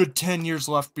good 10 years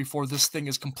left before this thing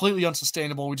is completely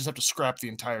unsustainable. We just have to scrap the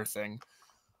entire thing.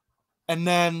 And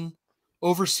then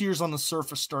overseers on the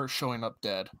surface start showing up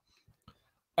dead.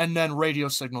 And then radio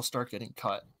signals start getting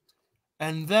cut.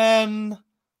 And then,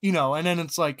 and then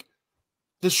it's like,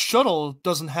 this shuttle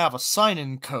doesn't have a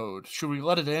sign-in code. Should we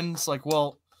let it in? It's like,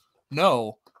 well,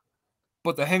 no.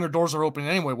 But the hangar doors are open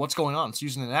anyway. What's going on? It's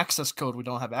using an access code we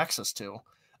don't have access to.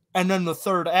 And then the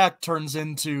third act turns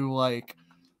into, like,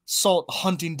 Salt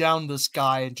hunting down this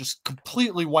guy and just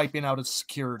completely wiping out his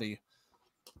security.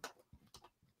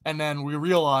 And then we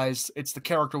realize it's the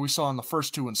character we saw in the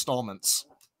first 2 installments.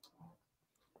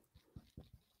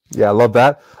 Yeah, I love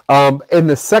that. In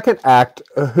the second act,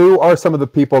 who are some of the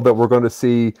people that we're going to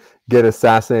see get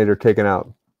assassinated or taken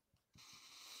out?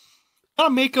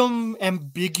 Gotta make them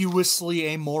ambiguously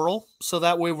amoral, so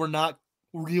that way we're not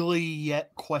really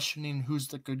yet questioning who's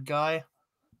the good guy.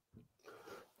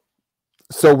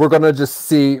 So we're going to just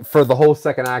see, for the whole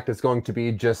second act, it's going to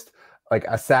be just like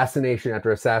assassination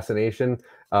after assassination.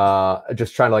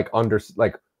 Just trying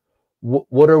to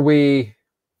what are we...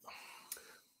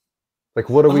 Like,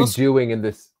 what are we doing in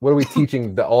this? What are we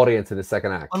teaching the audience in the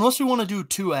second act? Unless we want to do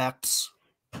 2 acts,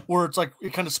 where it's like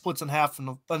it kind of splits in half,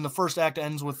 and the first act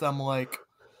ends with them like.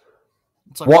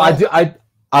 It's like well,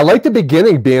 I like the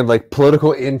beginning being like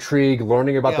political intrigue,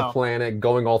 learning about the planet,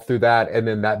 going all through that, and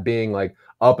then that being like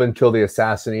up until the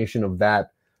assassination of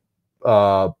that.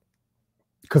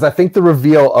 Because I think the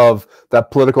reveal of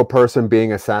that political person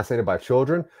being assassinated by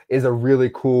children is a really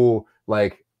cool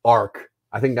like arc.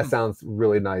 I think that sounds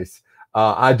really nice.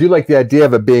 I do like the idea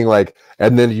of it being like,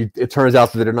 and then it turns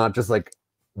out that they're not just like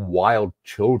wild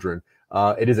children.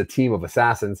 It is a team of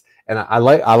assassins, and I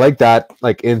like that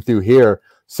like in through here.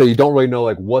 So you don't really know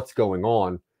like what's going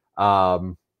on.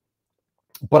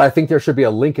 But I think there should be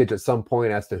a linkage at some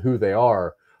point as to who they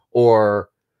are, or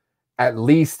at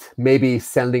least maybe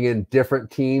sending in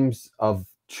different teams of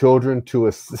children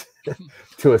to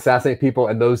to assassinate people,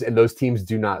 and those teams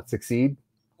do not succeed.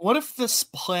 What if this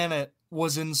planet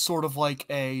was in sort of like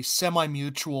a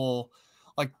semi-mutual,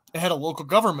 like it had a local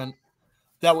government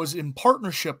that was in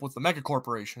partnership with the mega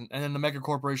corporation, and then the mega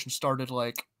corporation started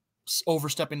like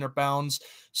overstepping their bounds,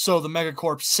 so the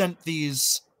megacorp sent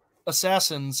these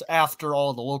assassins after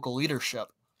all the local leadership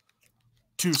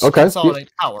to consolidate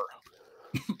power.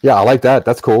 Yeah, I like that.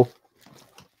 That's cool.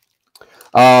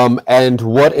 And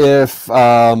what if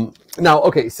now?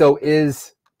 Okay, so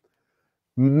is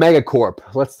Megacorp,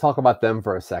 let's talk about them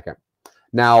for a second.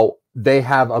 Now, they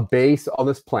have a base on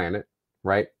this planet,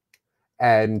 right?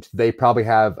 And they probably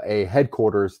have a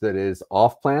headquarters that is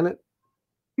off planet.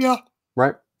 Yeah.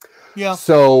 Right? Yeah.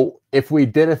 So if we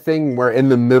did a thing where in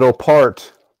the middle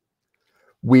part,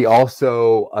 we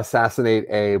also assassinate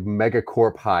a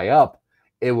Megacorp high up,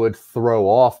 it would throw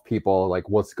off people like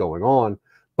what's going on.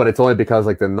 But it's only because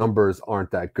like the numbers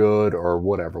aren't that good or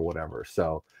whatever.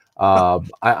 So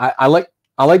I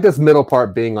like this middle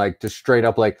part being like just straight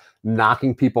up like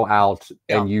knocking people out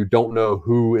and you don't know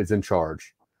who is in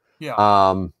charge.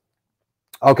 Yeah.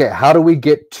 Okay, how do we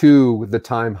get to the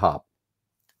time hop?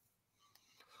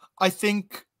 I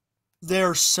think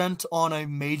they're sent on a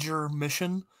major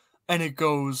mission and it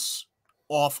goes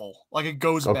awful. Like it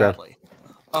goes badly.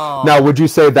 Now, would you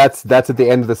say that's at the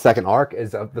end of the second arc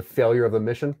is of the failure of the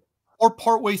mission? Or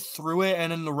partway through it,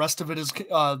 and then the rest of it is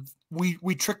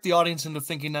we trick the audience into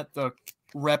thinking that the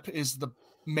rep is the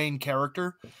main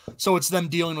character, so it's them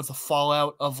dealing with the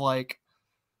fallout of like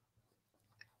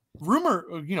rumor.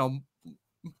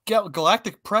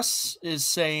 Galactic Press is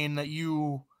saying that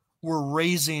you were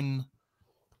raising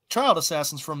child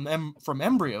assassins from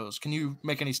embryos. Can you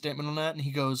make any statement on that? And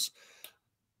he goes,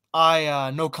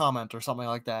 no comment or something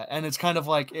like that. And it's kind of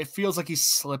like, it feels like he's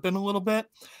slipping a little bit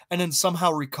and then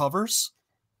somehow recovers.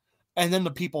 and then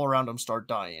the people around him start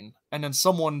dying, and then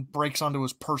someone breaks onto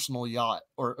his personal yacht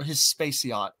or his space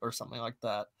yacht or something like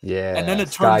that. And then Yeah, it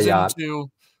Sky turns Yacht.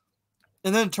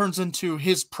 into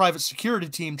his private security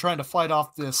team trying to fight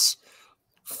off this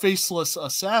faceless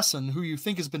assassin who you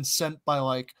think has been sent by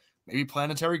like maybe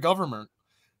planetary government.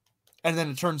 And then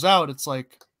it turns out it's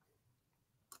like,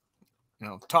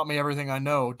 taught me everything I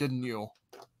know, didn't you?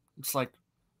 It's like,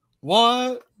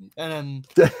 what? And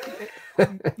then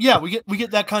yeah, we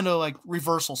get that kind of like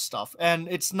reversal stuff. And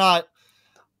it's not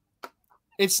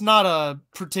a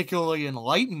particularly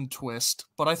enlightened twist,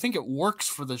 but I think it works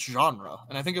for this genre,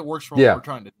 and I think it works for what we're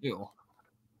trying to do.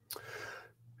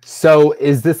 So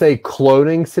is this a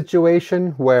cloning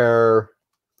situation where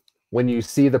when you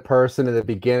see the person in the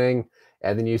beginning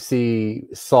and then you see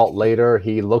Salt later,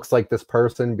 he looks like this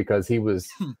person because he was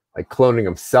like cloning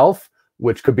himself,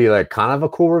 which could be like kind of a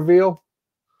cool reveal?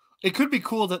 It could be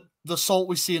cool that the Salt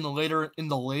we see in the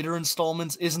later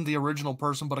installments isn't the original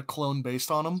person, but a clone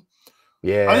based on him.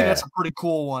 Yeah. I think that's a pretty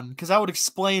cool one, because that would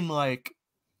explain like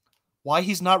why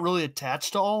he's not really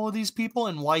attached to all of these people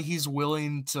and why he's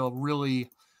willing to really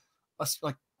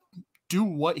like do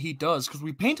what he does, because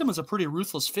we paint him as a pretty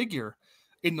ruthless figure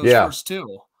in those first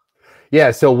two.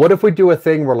 Yeah, so what if we do a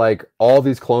thing where like all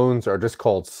these clones are just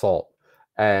called Salt,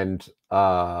 and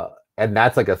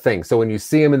that's like a thing. So when you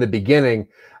see him in the beginning,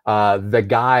 the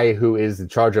guy who is in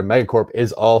charge of Megacorp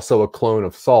is also a clone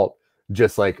of Salt,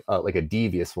 just like a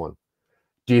devious one.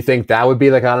 Do you think that would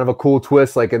be like kind of a cool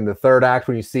twist, like in the third act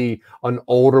when you see an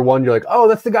older one, you're like, oh,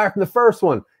 that's the guy from the first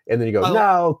one, and then you go,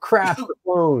 no, crap, the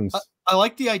clones. I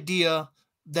like the idea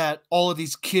that all of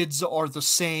these kids are the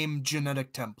same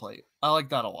genetic template. I like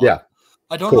that a lot. Yeah.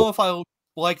 I don't know if I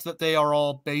like that they are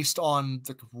all based on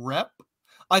the rep.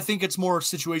 I think it's more a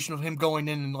situation of him going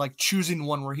in and like choosing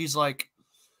one where he's like,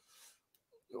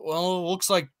 well, it looks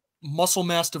like muscle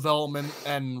mass development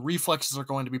and reflexes are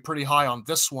going to be pretty high on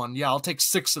this one. Yeah, I'll take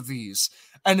 6 of these.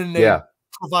 And then they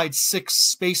provide 6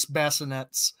 space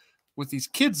bassinets with these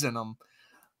kids in them.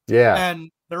 Yeah.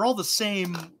 And they're all the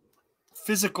same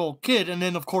physical kid. And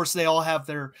then, of course, they all have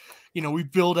their, we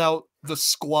build out the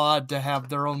squad to have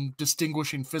their own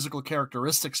distinguishing physical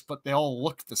characteristics, but they all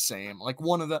look the same. Like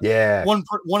one of them,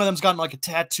 one of them's gotten like a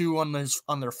tattoo on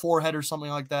their forehead or something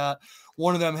like that.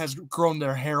 One of them has grown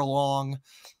their hair long.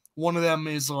 One of them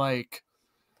is like,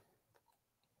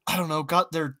 I don't know,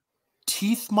 got their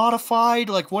teeth modified,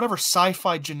 like whatever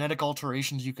sci-fi genetic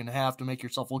alterations you can have to make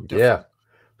yourself look different. Yeah,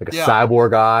 like a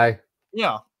cyborg eye.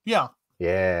 Yeah,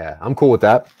 I'm cool with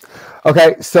that.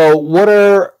 Okay,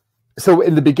 so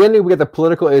in the beginning we got the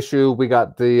political issue, we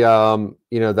got the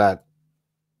that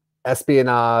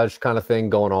espionage kind of thing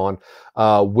going on,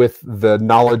 with the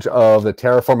knowledge of the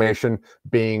terraformation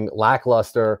being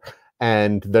lackluster.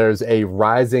 And there's a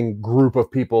rising group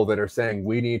of people that are saying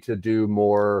we need to do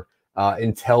more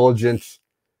intelligent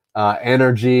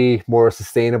energy, more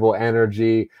sustainable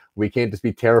energy. We can't just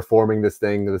be terraforming this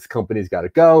thing. This company's got to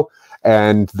go.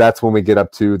 And that's when we get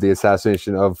up to the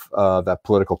assassination of that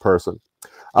political person.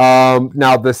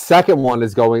 Now, the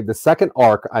second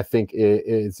arc, I think,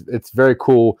 it's very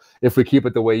cool if we keep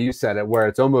it the way you said it, where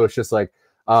it's almost just like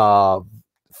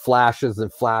flashes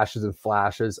and flashes and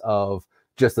flashes of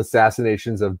just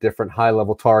assassinations of different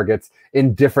high-level targets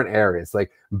in different areas,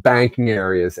 like banking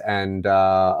areas and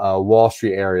Wall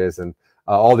Street areas and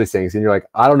all these things. And you're like,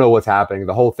 I don't know what's happening.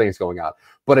 The whole thing's going out.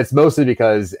 But it's mostly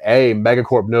because, A,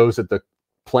 Megacorp knows that the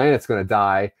planet's going to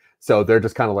die, so they're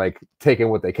just kind of like taking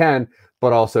what they can.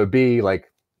 But also, B,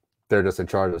 like, they're just in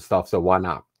charge of stuff, so why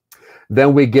not?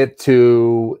 Then we get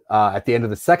to, at the end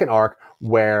of the second arc,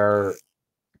 where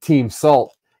Team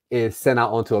Salt is sent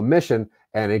out onto a mission,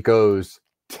 and it goes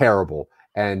terrible.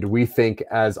 And we think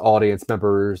as audience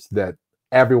members that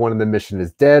everyone in the mission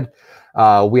is dead.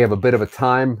 We have a bit of a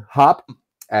time hop,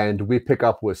 and we pick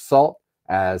up with Salt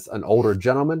as an older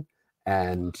gentleman,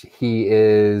 and he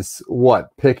is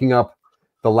picking up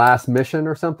the last mission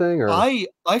or something? Or I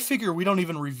figure we don't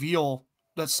even reveal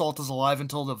that Salt is alive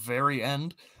until the very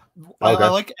end.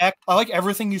 Okay. I like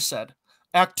everything you said.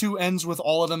 Act 2 ends with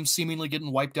all of them seemingly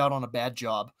getting wiped out on a bad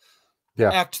job.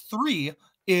 Yeah. Act 3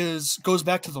 goes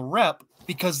back to the rep,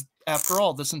 because after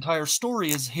all, this entire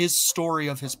story is his story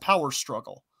of his power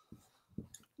struggle.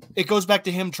 It goes back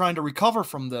to him trying to recover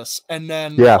from this, and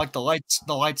then like the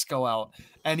lights go out,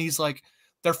 and he's like,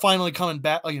 they're finally coming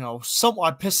back.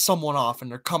 I pissed someone off, and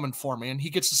they're coming for me. And he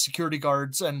gets the security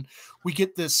guards, and we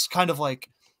get this kind of like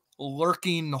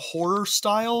lurking horror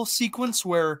style sequence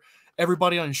where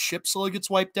everybody on his ship slowly gets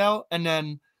wiped out, and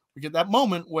then we get that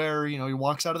moment where he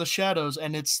walks out of the shadows,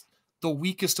 and it's the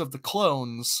weakest of the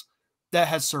clones that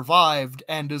has survived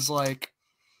and is like,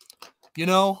 you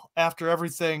know, after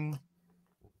everything,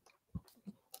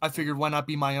 I figured why not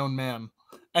be my own man?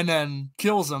 And then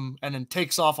kills him and then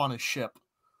takes off on his ship.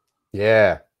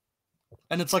 Yeah.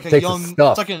 And it's like Takes his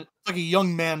stuff. it's like a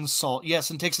young man's Salt. Yes,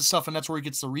 and takes his stuff, and that's where he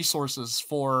gets the resources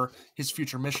for his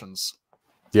future missions.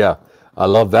 Yeah, I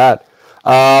love that.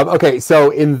 Okay,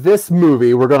 so in this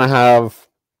movie, we're gonna have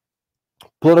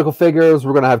political figures.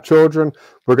 We're gonna have children.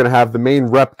 We're gonna have the main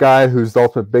rep guy, who's the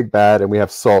ultimate big bad, and we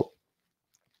have Salt.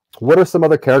 What are some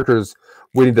other characters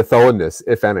we need to throw in this,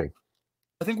 if any?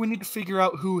 I think we need to figure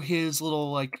out who his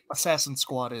little like assassin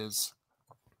squad is.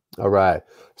 All right,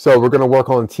 so we're gonna work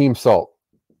on Team Salt.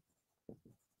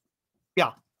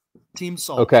 Yeah, Team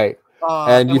Salt. Okay,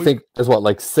 and you think there's what,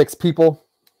 like 6 people?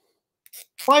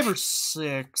 5 or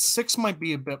 6. 6 might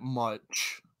be a bit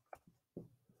much.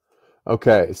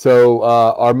 Okay, so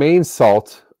our main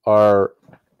Salt are.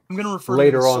 I'm gonna refer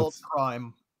later to on Salt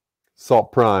Prime.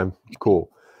 Salt Prime,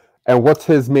 cool. And what's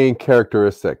his main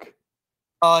characteristic?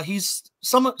 He's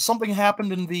something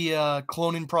happened in the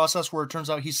cloning process where it turns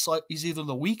out he's either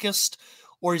the weakest,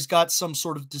 or he's got some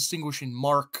sort of distinguishing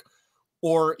mark,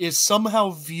 or is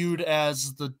somehow viewed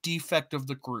as the defect of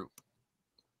the group.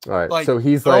 All right, like, so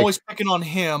he's they're like always picking on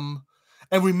him,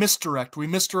 and we misdirect. We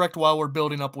misdirect while we're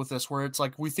building up with this, where it's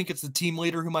like we think it's the team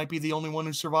leader who might be the only one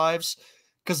who survives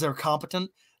because they're competent.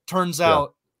 Turns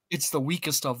out it's the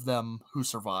weakest of them who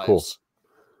survives. Cool.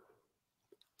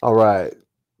 All right.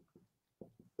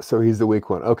 So he's the weak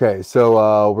one. Okay,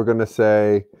 so we're gonna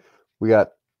say we got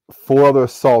 4 other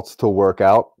Salts to work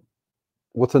out.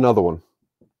 What's another one?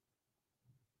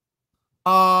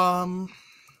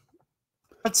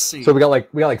 Let's see. So we got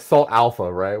like Salt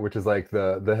Alpha, right? Which is like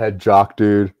the head jock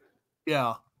dude.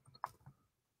 Yeah.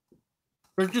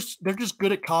 They're just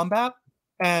good at combat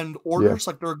and orders.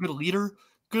 Like they're a good leader,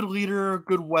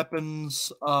 good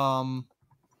weapons. So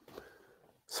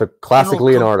classic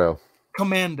Leonardo.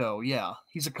 Commando, yeah.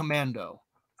 He's a commando.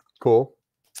 Cool.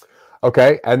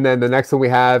 Okay, and then the next one we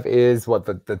have is what,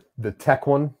 the tech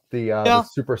one, the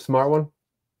super smart one?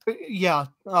 Yeah.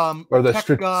 Or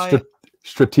the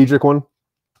strategic one?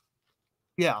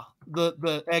 Yeah,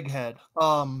 the egghead.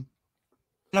 And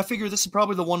I figure this is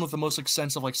probably the one with the most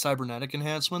extensive like cybernetic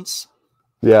enhancements.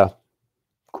 Yeah.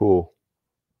 Cool.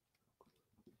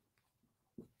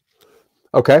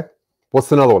 Okay.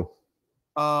 What's another one?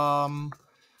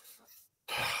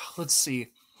 Let's see.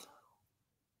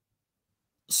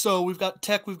 So we've got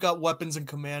tech, we've got weapons and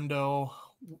commando.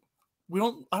 I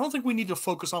don't think we need to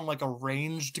focus on like a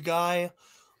ranged guy.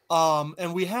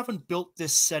 And we haven't built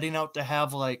this setting out to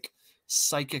have like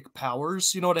psychic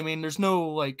powers. You know what I mean? There's no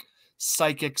like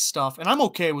psychic stuff, and I'm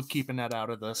okay with keeping that out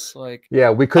of this. Like, yeah,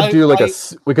 we could do like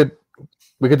we could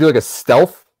do like a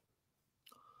stealth,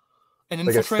 an infiltrator,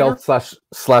 like a stealth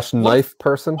slash knife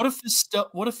person. What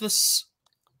if this?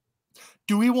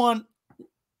 Do we want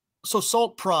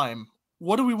Salt Prime?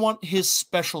 What do we want his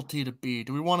specialty to be?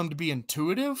 Do we want him to be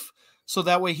intuitive? So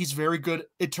that way he's very good.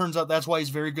 It turns out that's why he's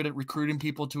very good at recruiting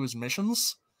people to his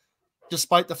missions,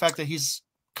 despite the fact that he's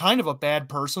kind of a bad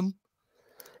person.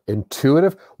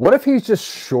 Intuitive? What if he's just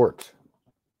short?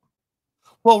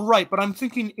 Well, right, but I'm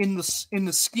thinking in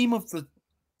the scheme of the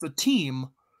team,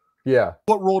 yeah,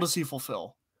 what role does he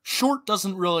fulfill? Short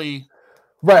doesn't really.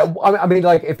 Right. I mean,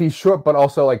 like, if he's short, but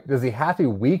also, like, does he have to be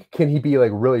weak? Can he be,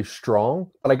 like, really strong?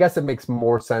 But I guess it makes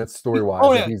more sense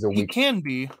story-wise if he's a weak. He can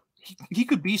be. He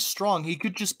could be strong. He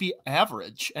could just be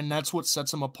average, and that's what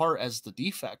sets him apart as the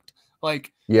defect.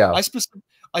 Like, yeah, I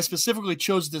specifically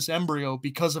chose this embryo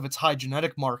because of its high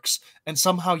genetic marks, and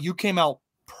somehow you came out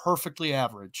perfectly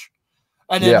average.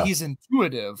 And then he's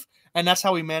intuitive, and that's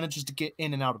how he manages to get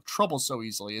in and out of trouble so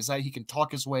easily, is that he can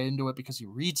talk his way into it because he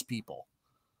reads people.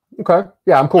 Okay.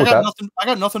 Yeah, I'm cool with that. I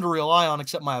got nothing to rely on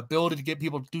except my ability to get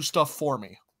people to do stuff for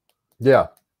me. Yeah.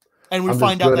 And we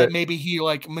find out that maybe he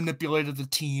like manipulated the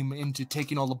team into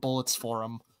taking all the bullets for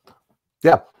him.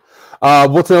 Yeah.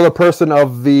 What's another person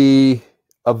of the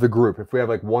group if we have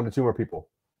like 1 to 2 more people?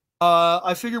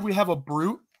 I figured we have a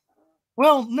brute.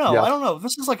 Well, no, I don't know.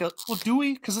 This is like do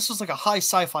we? Because this is like a high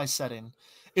sci-fi setting.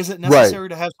 Is it necessary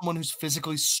to have someone who's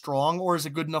physically strong, or is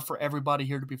it good enough for everybody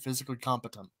here to be physically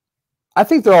competent? I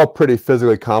think they're all pretty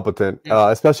physically competent,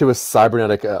 especially with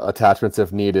cybernetic attachments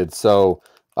if needed. So,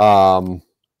 yeah,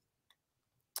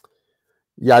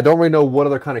 I don't really know what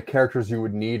other kind of characters you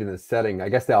would need in this setting. I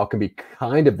guess they all can be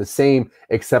kind of the same,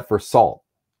 except for Salt.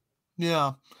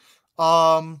 Yeah.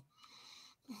 Let's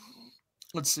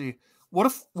see. What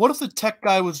if the tech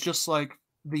guy was just like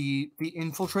the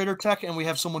infiltrator tech, and we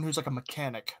have someone who's like a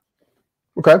mechanic?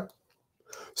 Okay.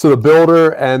 So the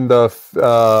builder and the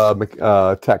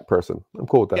tech person. I'm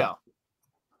cool with that. Yeah.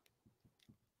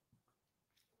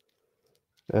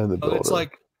 And the builder. It's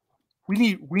like we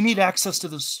need access to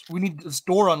this. We need this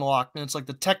door unlocked, and it's like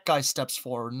the tech guy steps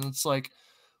forward, and it's like,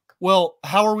 well,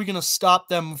 how are we going to stop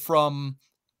them from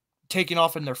taking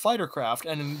off in their fighter craft?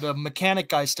 And then the mechanic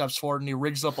guy steps forward and he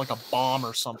rigs up like a bomb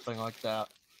or something like that.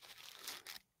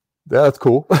 Yeah, that's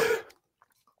cool.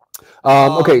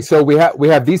 Okay, so we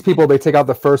have these people. They take out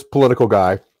the first political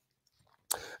guy.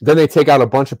 Then they take out a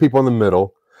bunch of people in the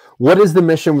middle. What is the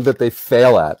mission that they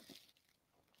fail at?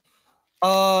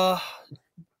 I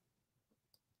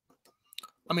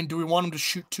mean, do we want him to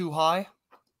shoot too high?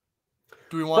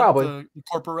 Do we want the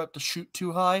corporate rep to shoot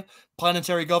too high?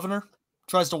 Planetary governor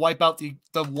tries to wipe out the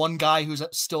one guy who's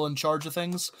still in charge of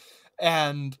things,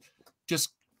 and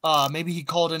just maybe he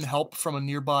called in help from a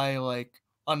nearby, like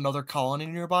another colony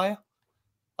nearby,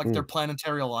 like their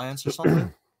planetary alliance or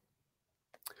something.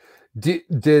 Did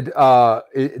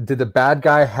the bad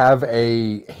guy have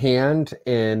a hand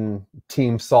in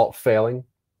Team Salt failing?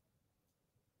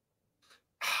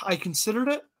 I considered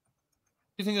it. Do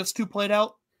you think that's too played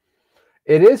out?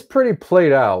 It is pretty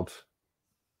played out,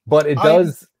 but it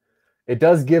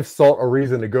does give Salt a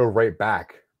reason to go right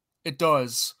back. It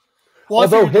does. Well,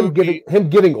 although him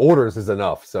giving orders is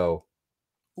enough. So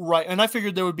right, and I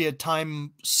figured there would be a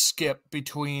time skip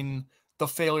between the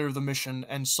failure of the mission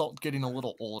and Salt getting a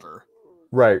little older.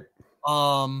 Right.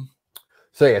 So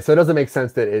yeah, so it doesn't make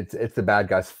sense that it's the bad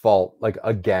guy's fault. Like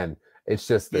again, it's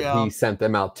just that he sent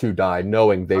them out to die,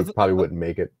 knowing they probably wouldn't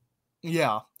make it.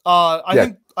 Yeah. I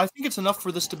think it's enough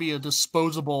for this to be a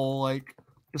disposable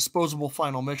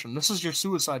final mission. This is your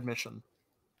suicide mission.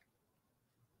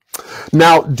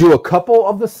 Now, do a couple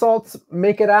of the Salts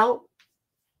make it out?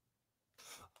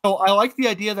 So I like the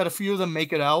idea that a few of them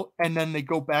make it out, and then they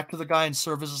go back to the guy and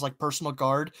serve as like personal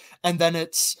guard, and then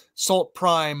it's Salt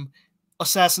Prime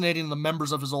assassinating the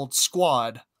members of his old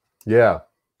squad. Yeah.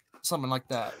 Something like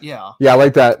that. Yeah. Yeah, I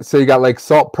like that. So you got like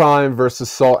Salt Prime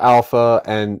versus Salt Alpha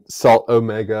and Salt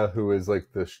Omega, who is like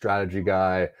the strategy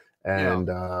guy, and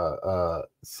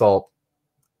Salt.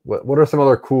 What are some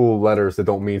other cool letters that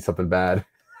don't mean something bad?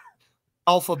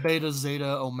 Alpha, Beta,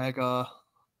 Zeta, Omega.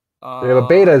 Yeah, but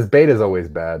Beta is always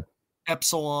bad.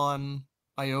 Epsilon,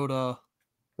 Iota.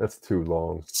 That's too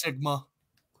long. Sigma.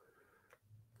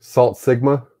 Salt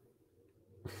Sigma.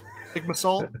 Sigma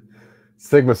Salt.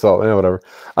 Sigma Salt, yeah, whatever.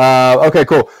 Okay,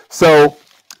 cool. So,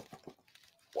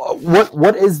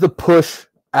 what is the push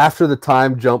after the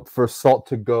time jump for Salt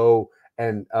to go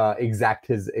and exact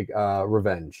his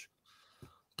revenge?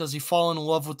 Does he fall in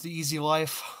love with the easy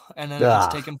life and then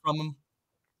it's taken from him?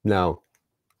 No.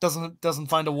 Doesn't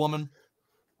find a woman.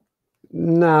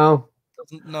 No.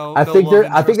 No. I think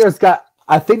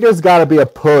there's got to be a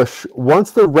push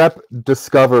once the rep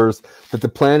discovers that the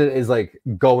planet is like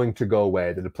going to go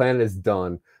away, that the planet is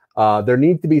done. There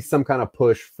needs to be some kind of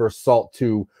push for Salt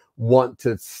to want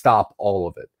to stop all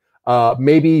of it.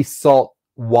 Maybe Salt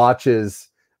watches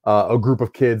a group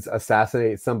of kids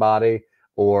assassinate somebody,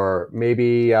 or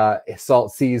maybe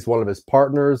Salt sees one of his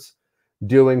partners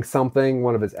doing something,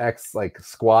 one of his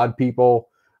squad people.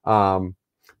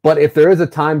 But if there is a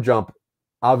time jump,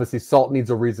 obviously Salt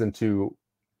needs a reason to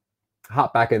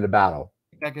hop back into battle.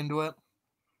 Back into it?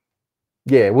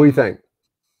 Yeah, what do you think?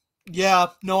 Yeah,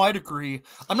 no, I'd agree.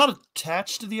 I'm not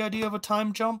attached to the idea of a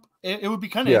time jump. It would be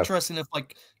kind of interesting if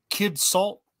like Kid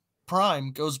Salt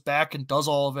Prime goes back and does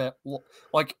all of it,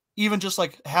 like even just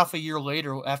like half a year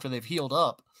later after they've healed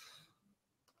up.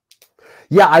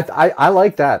 Yeah, I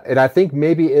like that. And I think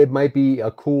maybe it might be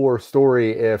a cooler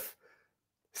story if,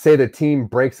 say, the team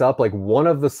breaks up, like one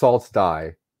of the Salts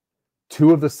die,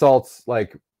 two of the Salts,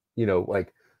 like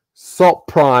Salt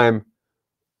Prime,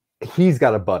 he's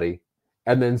got a buddy,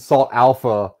 and then Salt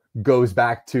Alpha goes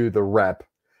back to the rep.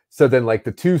 So then like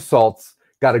the two Salts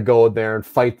got to go in there and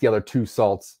fight the other two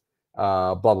Salts,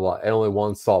 blah, blah, blah, and only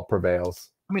one Salt prevails.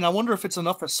 I mean, I wonder if it's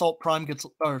enough that Salt Prime gets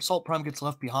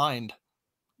left behind.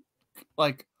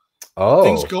 Like,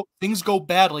 things go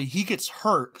badly. He gets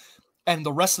hurt, and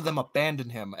the rest of them abandon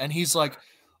him. And he's like,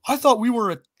 "I thought we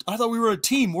were a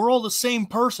team. We're all the same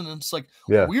person." And it's like,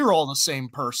 we're all the same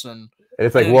person. And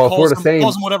it's like, well, if we're the same,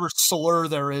 calls him whatever slur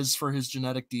there is for his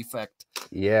genetic defect.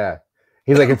 Yeah,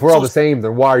 he's like, if we're all the same,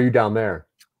 then why are you down there?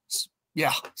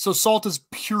 Yeah. So Salt is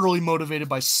purely motivated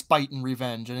by spite and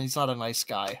revenge, and he's not a nice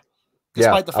guy.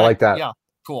 Despite the fact, I like that. Yeah,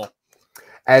 cool.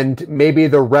 And maybe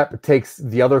the rep takes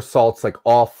the other Salts like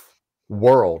off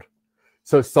world,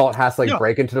 so Salt has to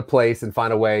break into the place and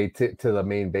find a way to the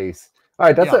main base. All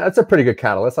right, that's a pretty good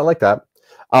catalyst. I like that.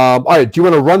 All right, do you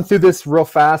want to run through this real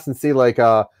fast and see like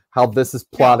how this is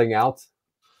plotting out?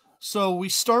 So we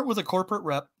start with a corporate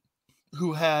rep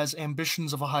who has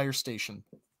ambitions of a higher station.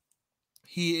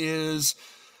 He is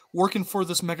working for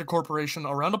this mega corporation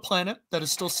around a planet that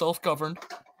is still self-governed,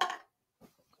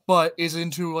 but is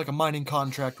into like a mining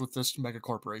contract with this mega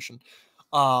corporation.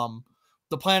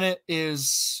 The planet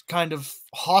is kind of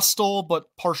hostile, but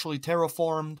partially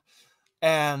terraformed.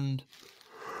 And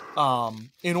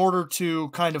in order to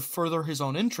kind of further his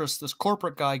own interests, this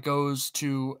corporate guy goes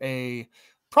to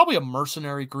probably a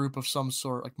mercenary group of some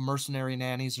sort, like mercenary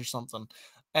nannies or something.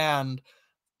 And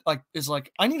like is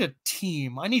like, I need a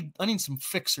team. I need some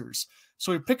fixers.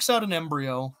 So he picks out an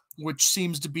embryo, which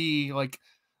seems to be like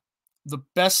the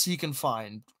best he can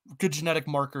find. Good genetic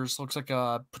markers. Looks like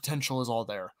potential is all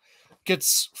there.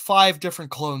 Gets 5 different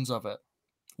clones of it,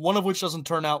 one of which doesn't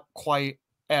turn out quite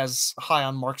as high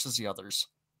on marks as the others.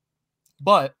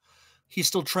 But he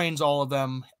still trains all of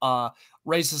them,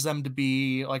 raises them to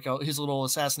be like his little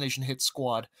assassination hit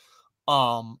squad.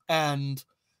 And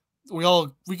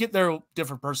we get their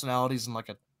different personalities in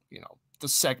like the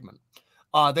segment.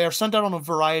 They are sent out on a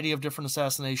variety of different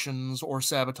assassinations or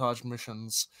sabotage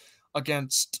missions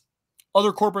against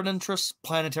other corporate interests,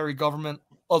 planetary government,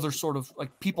 other sort of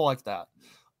like people like that.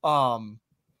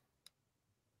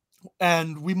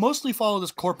 And we mostly follow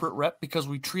this corporate rep because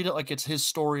we treat it like it's his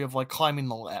story of like climbing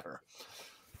the ladder.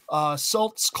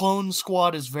 Salt's clone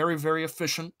squad is very, very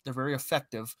efficient. They're very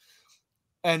effective.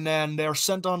 And then they're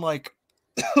sent on like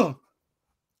a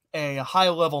high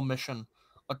level mission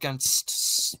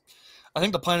against, I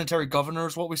think the planetary governor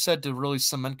is what we said, to really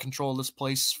cement control of this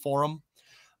place for them.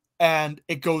 And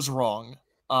it goes wrong.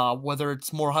 Whether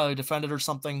it's more highly defended or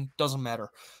something, doesn't matter.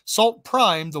 Salt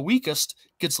Prime, the weakest,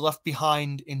 gets left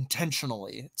behind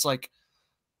intentionally. It's like,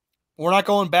 we're not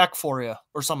going back for you,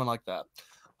 or something like that.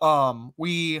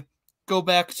 We go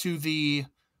back to the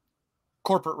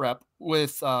corporate rep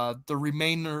with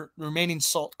the remaining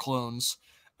Salt clones,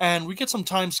 and we get some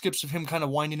time skips of him kind of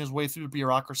winding his way through the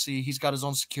bureaucracy. He's got his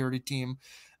own security team,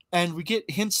 and we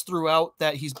get hints throughout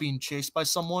that he's being chased by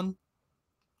someone.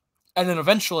 And then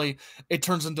eventually it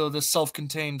turns into this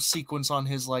self-contained sequence on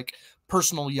his like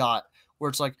personal yacht where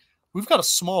it's like, we've got a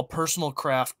small personal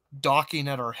craft docking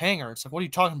at our hangar. It's like, what are you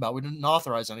talking about? We didn't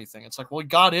authorize anything. It's like, well, he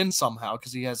got in somehow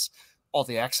because he has all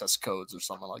the access codes or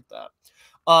something like that.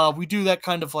 We do that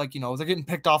kind of like, they're getting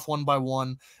picked off one by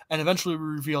one. And eventually we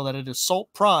reveal that it is Salt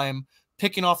Prime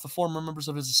picking off the former members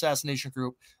of his assassination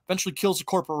group, eventually kills the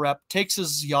corporate rep, takes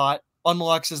his yacht,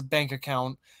 unlocks his bank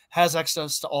account, has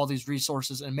access to all these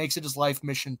resources, and makes it his life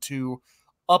mission to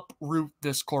uproot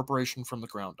this corporation from the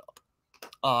ground up.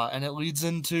 And it leads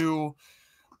into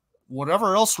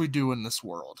whatever else we do in this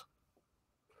world.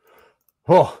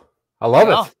 Oh, I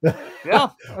love it.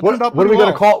 Yeah. What are we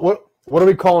going to call what are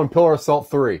we calling Pillar of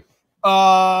Salt 3?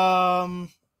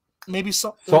 Maybe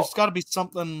there's got to be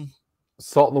something.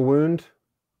 Salt in the Wound?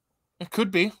 It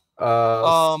could be.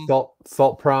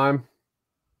 Salt Prime.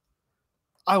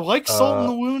 I like Salt in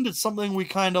the Wound. It's something we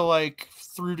kind of like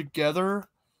threw together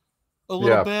a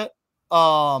little bit.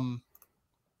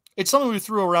 It's something we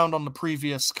threw around on the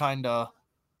previous kind of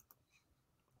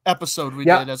episode we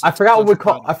did. I forgot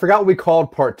what we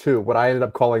called part 2. What I ended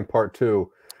up calling part 2.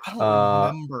 I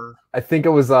don't remember. I think it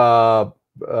was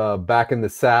Back in the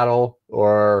Saddle,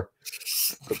 or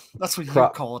that's what you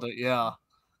called it. Yeah.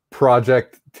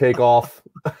 Project Takeoff.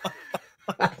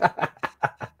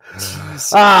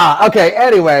 Okay.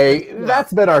 Anyway,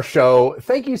 that's been our show.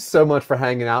 Thank you so much for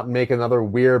hanging out and making another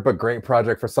weird but great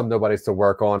project for some nobodies to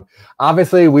work on.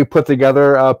 Obviously, we put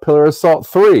together Pillar of Salt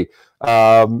 3,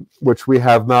 which we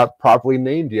have not properly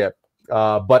named yet.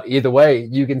 But either way,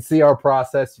 you can see our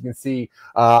process. You can see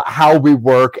how we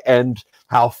work and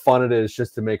how fun it is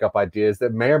just to make up ideas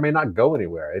that may or may not go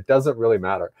anywhere. It doesn't really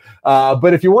matter.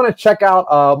 But if you want to check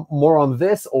out more on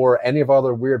this or any of our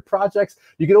other weird projects,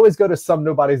 you can always go to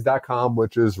somenobodies.com,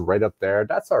 which is right up there.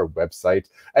 That's our website.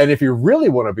 And if you really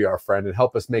want to be our friend and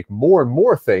help us make more and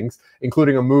more things,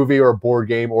 including a movie or a board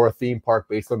game or a theme park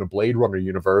based on the Blade Runner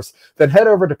universe, then head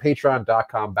over to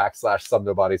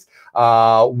patreon.com/somenobodies.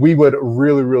 We would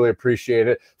really, really appreciate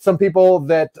it. Some people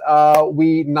that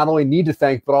we not only need to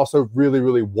thank, but also really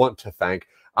want to thank.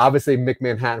 Obviously, Mick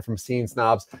Manhattan from Scene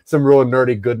Snobs, some real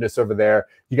nerdy goodness over there.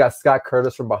 You got Scott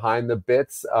Curtis from Behind the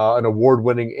Bits, an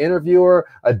award-winning interviewer,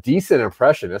 a decent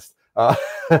impressionist,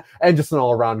 and just an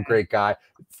all-around great guy.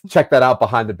 Check that out,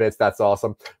 Behind the Bits. That's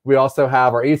awesome. We also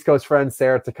have our East Coast friends,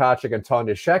 Sarah Tkachuk and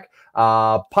Tanya Sheck.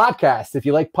 Podcast. If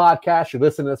you like podcasts, you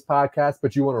listen to this podcast,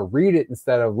 but you want to read it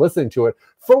instead of listening to it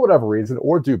for whatever reason,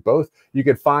 or do both, you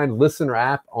can find Listener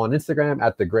app on Instagram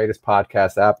at The Greatest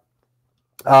Podcast App.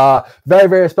 Very,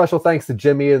 very special thanks to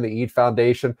Jimmy and the Eat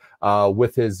Foundation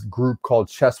with his group called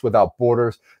Chess Without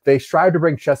Borders. They strive to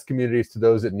bring chess communities to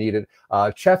those that need it.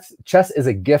 Chess is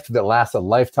a gift that lasts a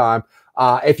lifetime.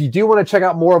 If you do want to check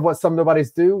out more of what Some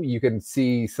Nobodies do, you can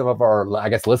see some of our, I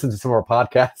guess, listen to some of our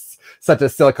podcasts, such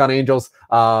as Silicon Angels,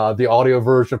 the audio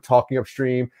version of Talking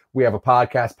Upstream. We have a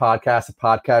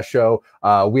podcast show.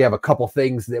 We have a couple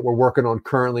things that we're working on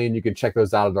currently, and you can check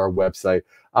those out at our website.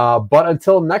 But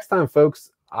until next time,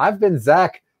 folks, I've been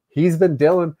Zach, he's been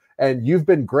Dylan, and you've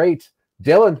been great.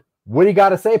 Dylan, what do you got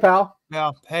to say, pal?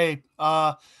 Yeah. Hey,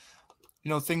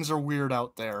 things are weird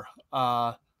out there.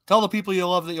 Tell the people you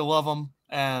love that you love them,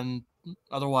 and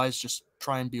otherwise just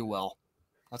try and be well.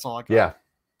 That's all I got. Yeah.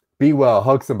 Be well.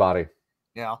 Hug somebody.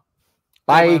 Yeah.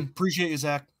 Bye. Cool, appreciate you,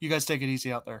 Zach. You guys take it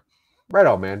easy out there. Right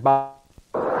on, man. Bye.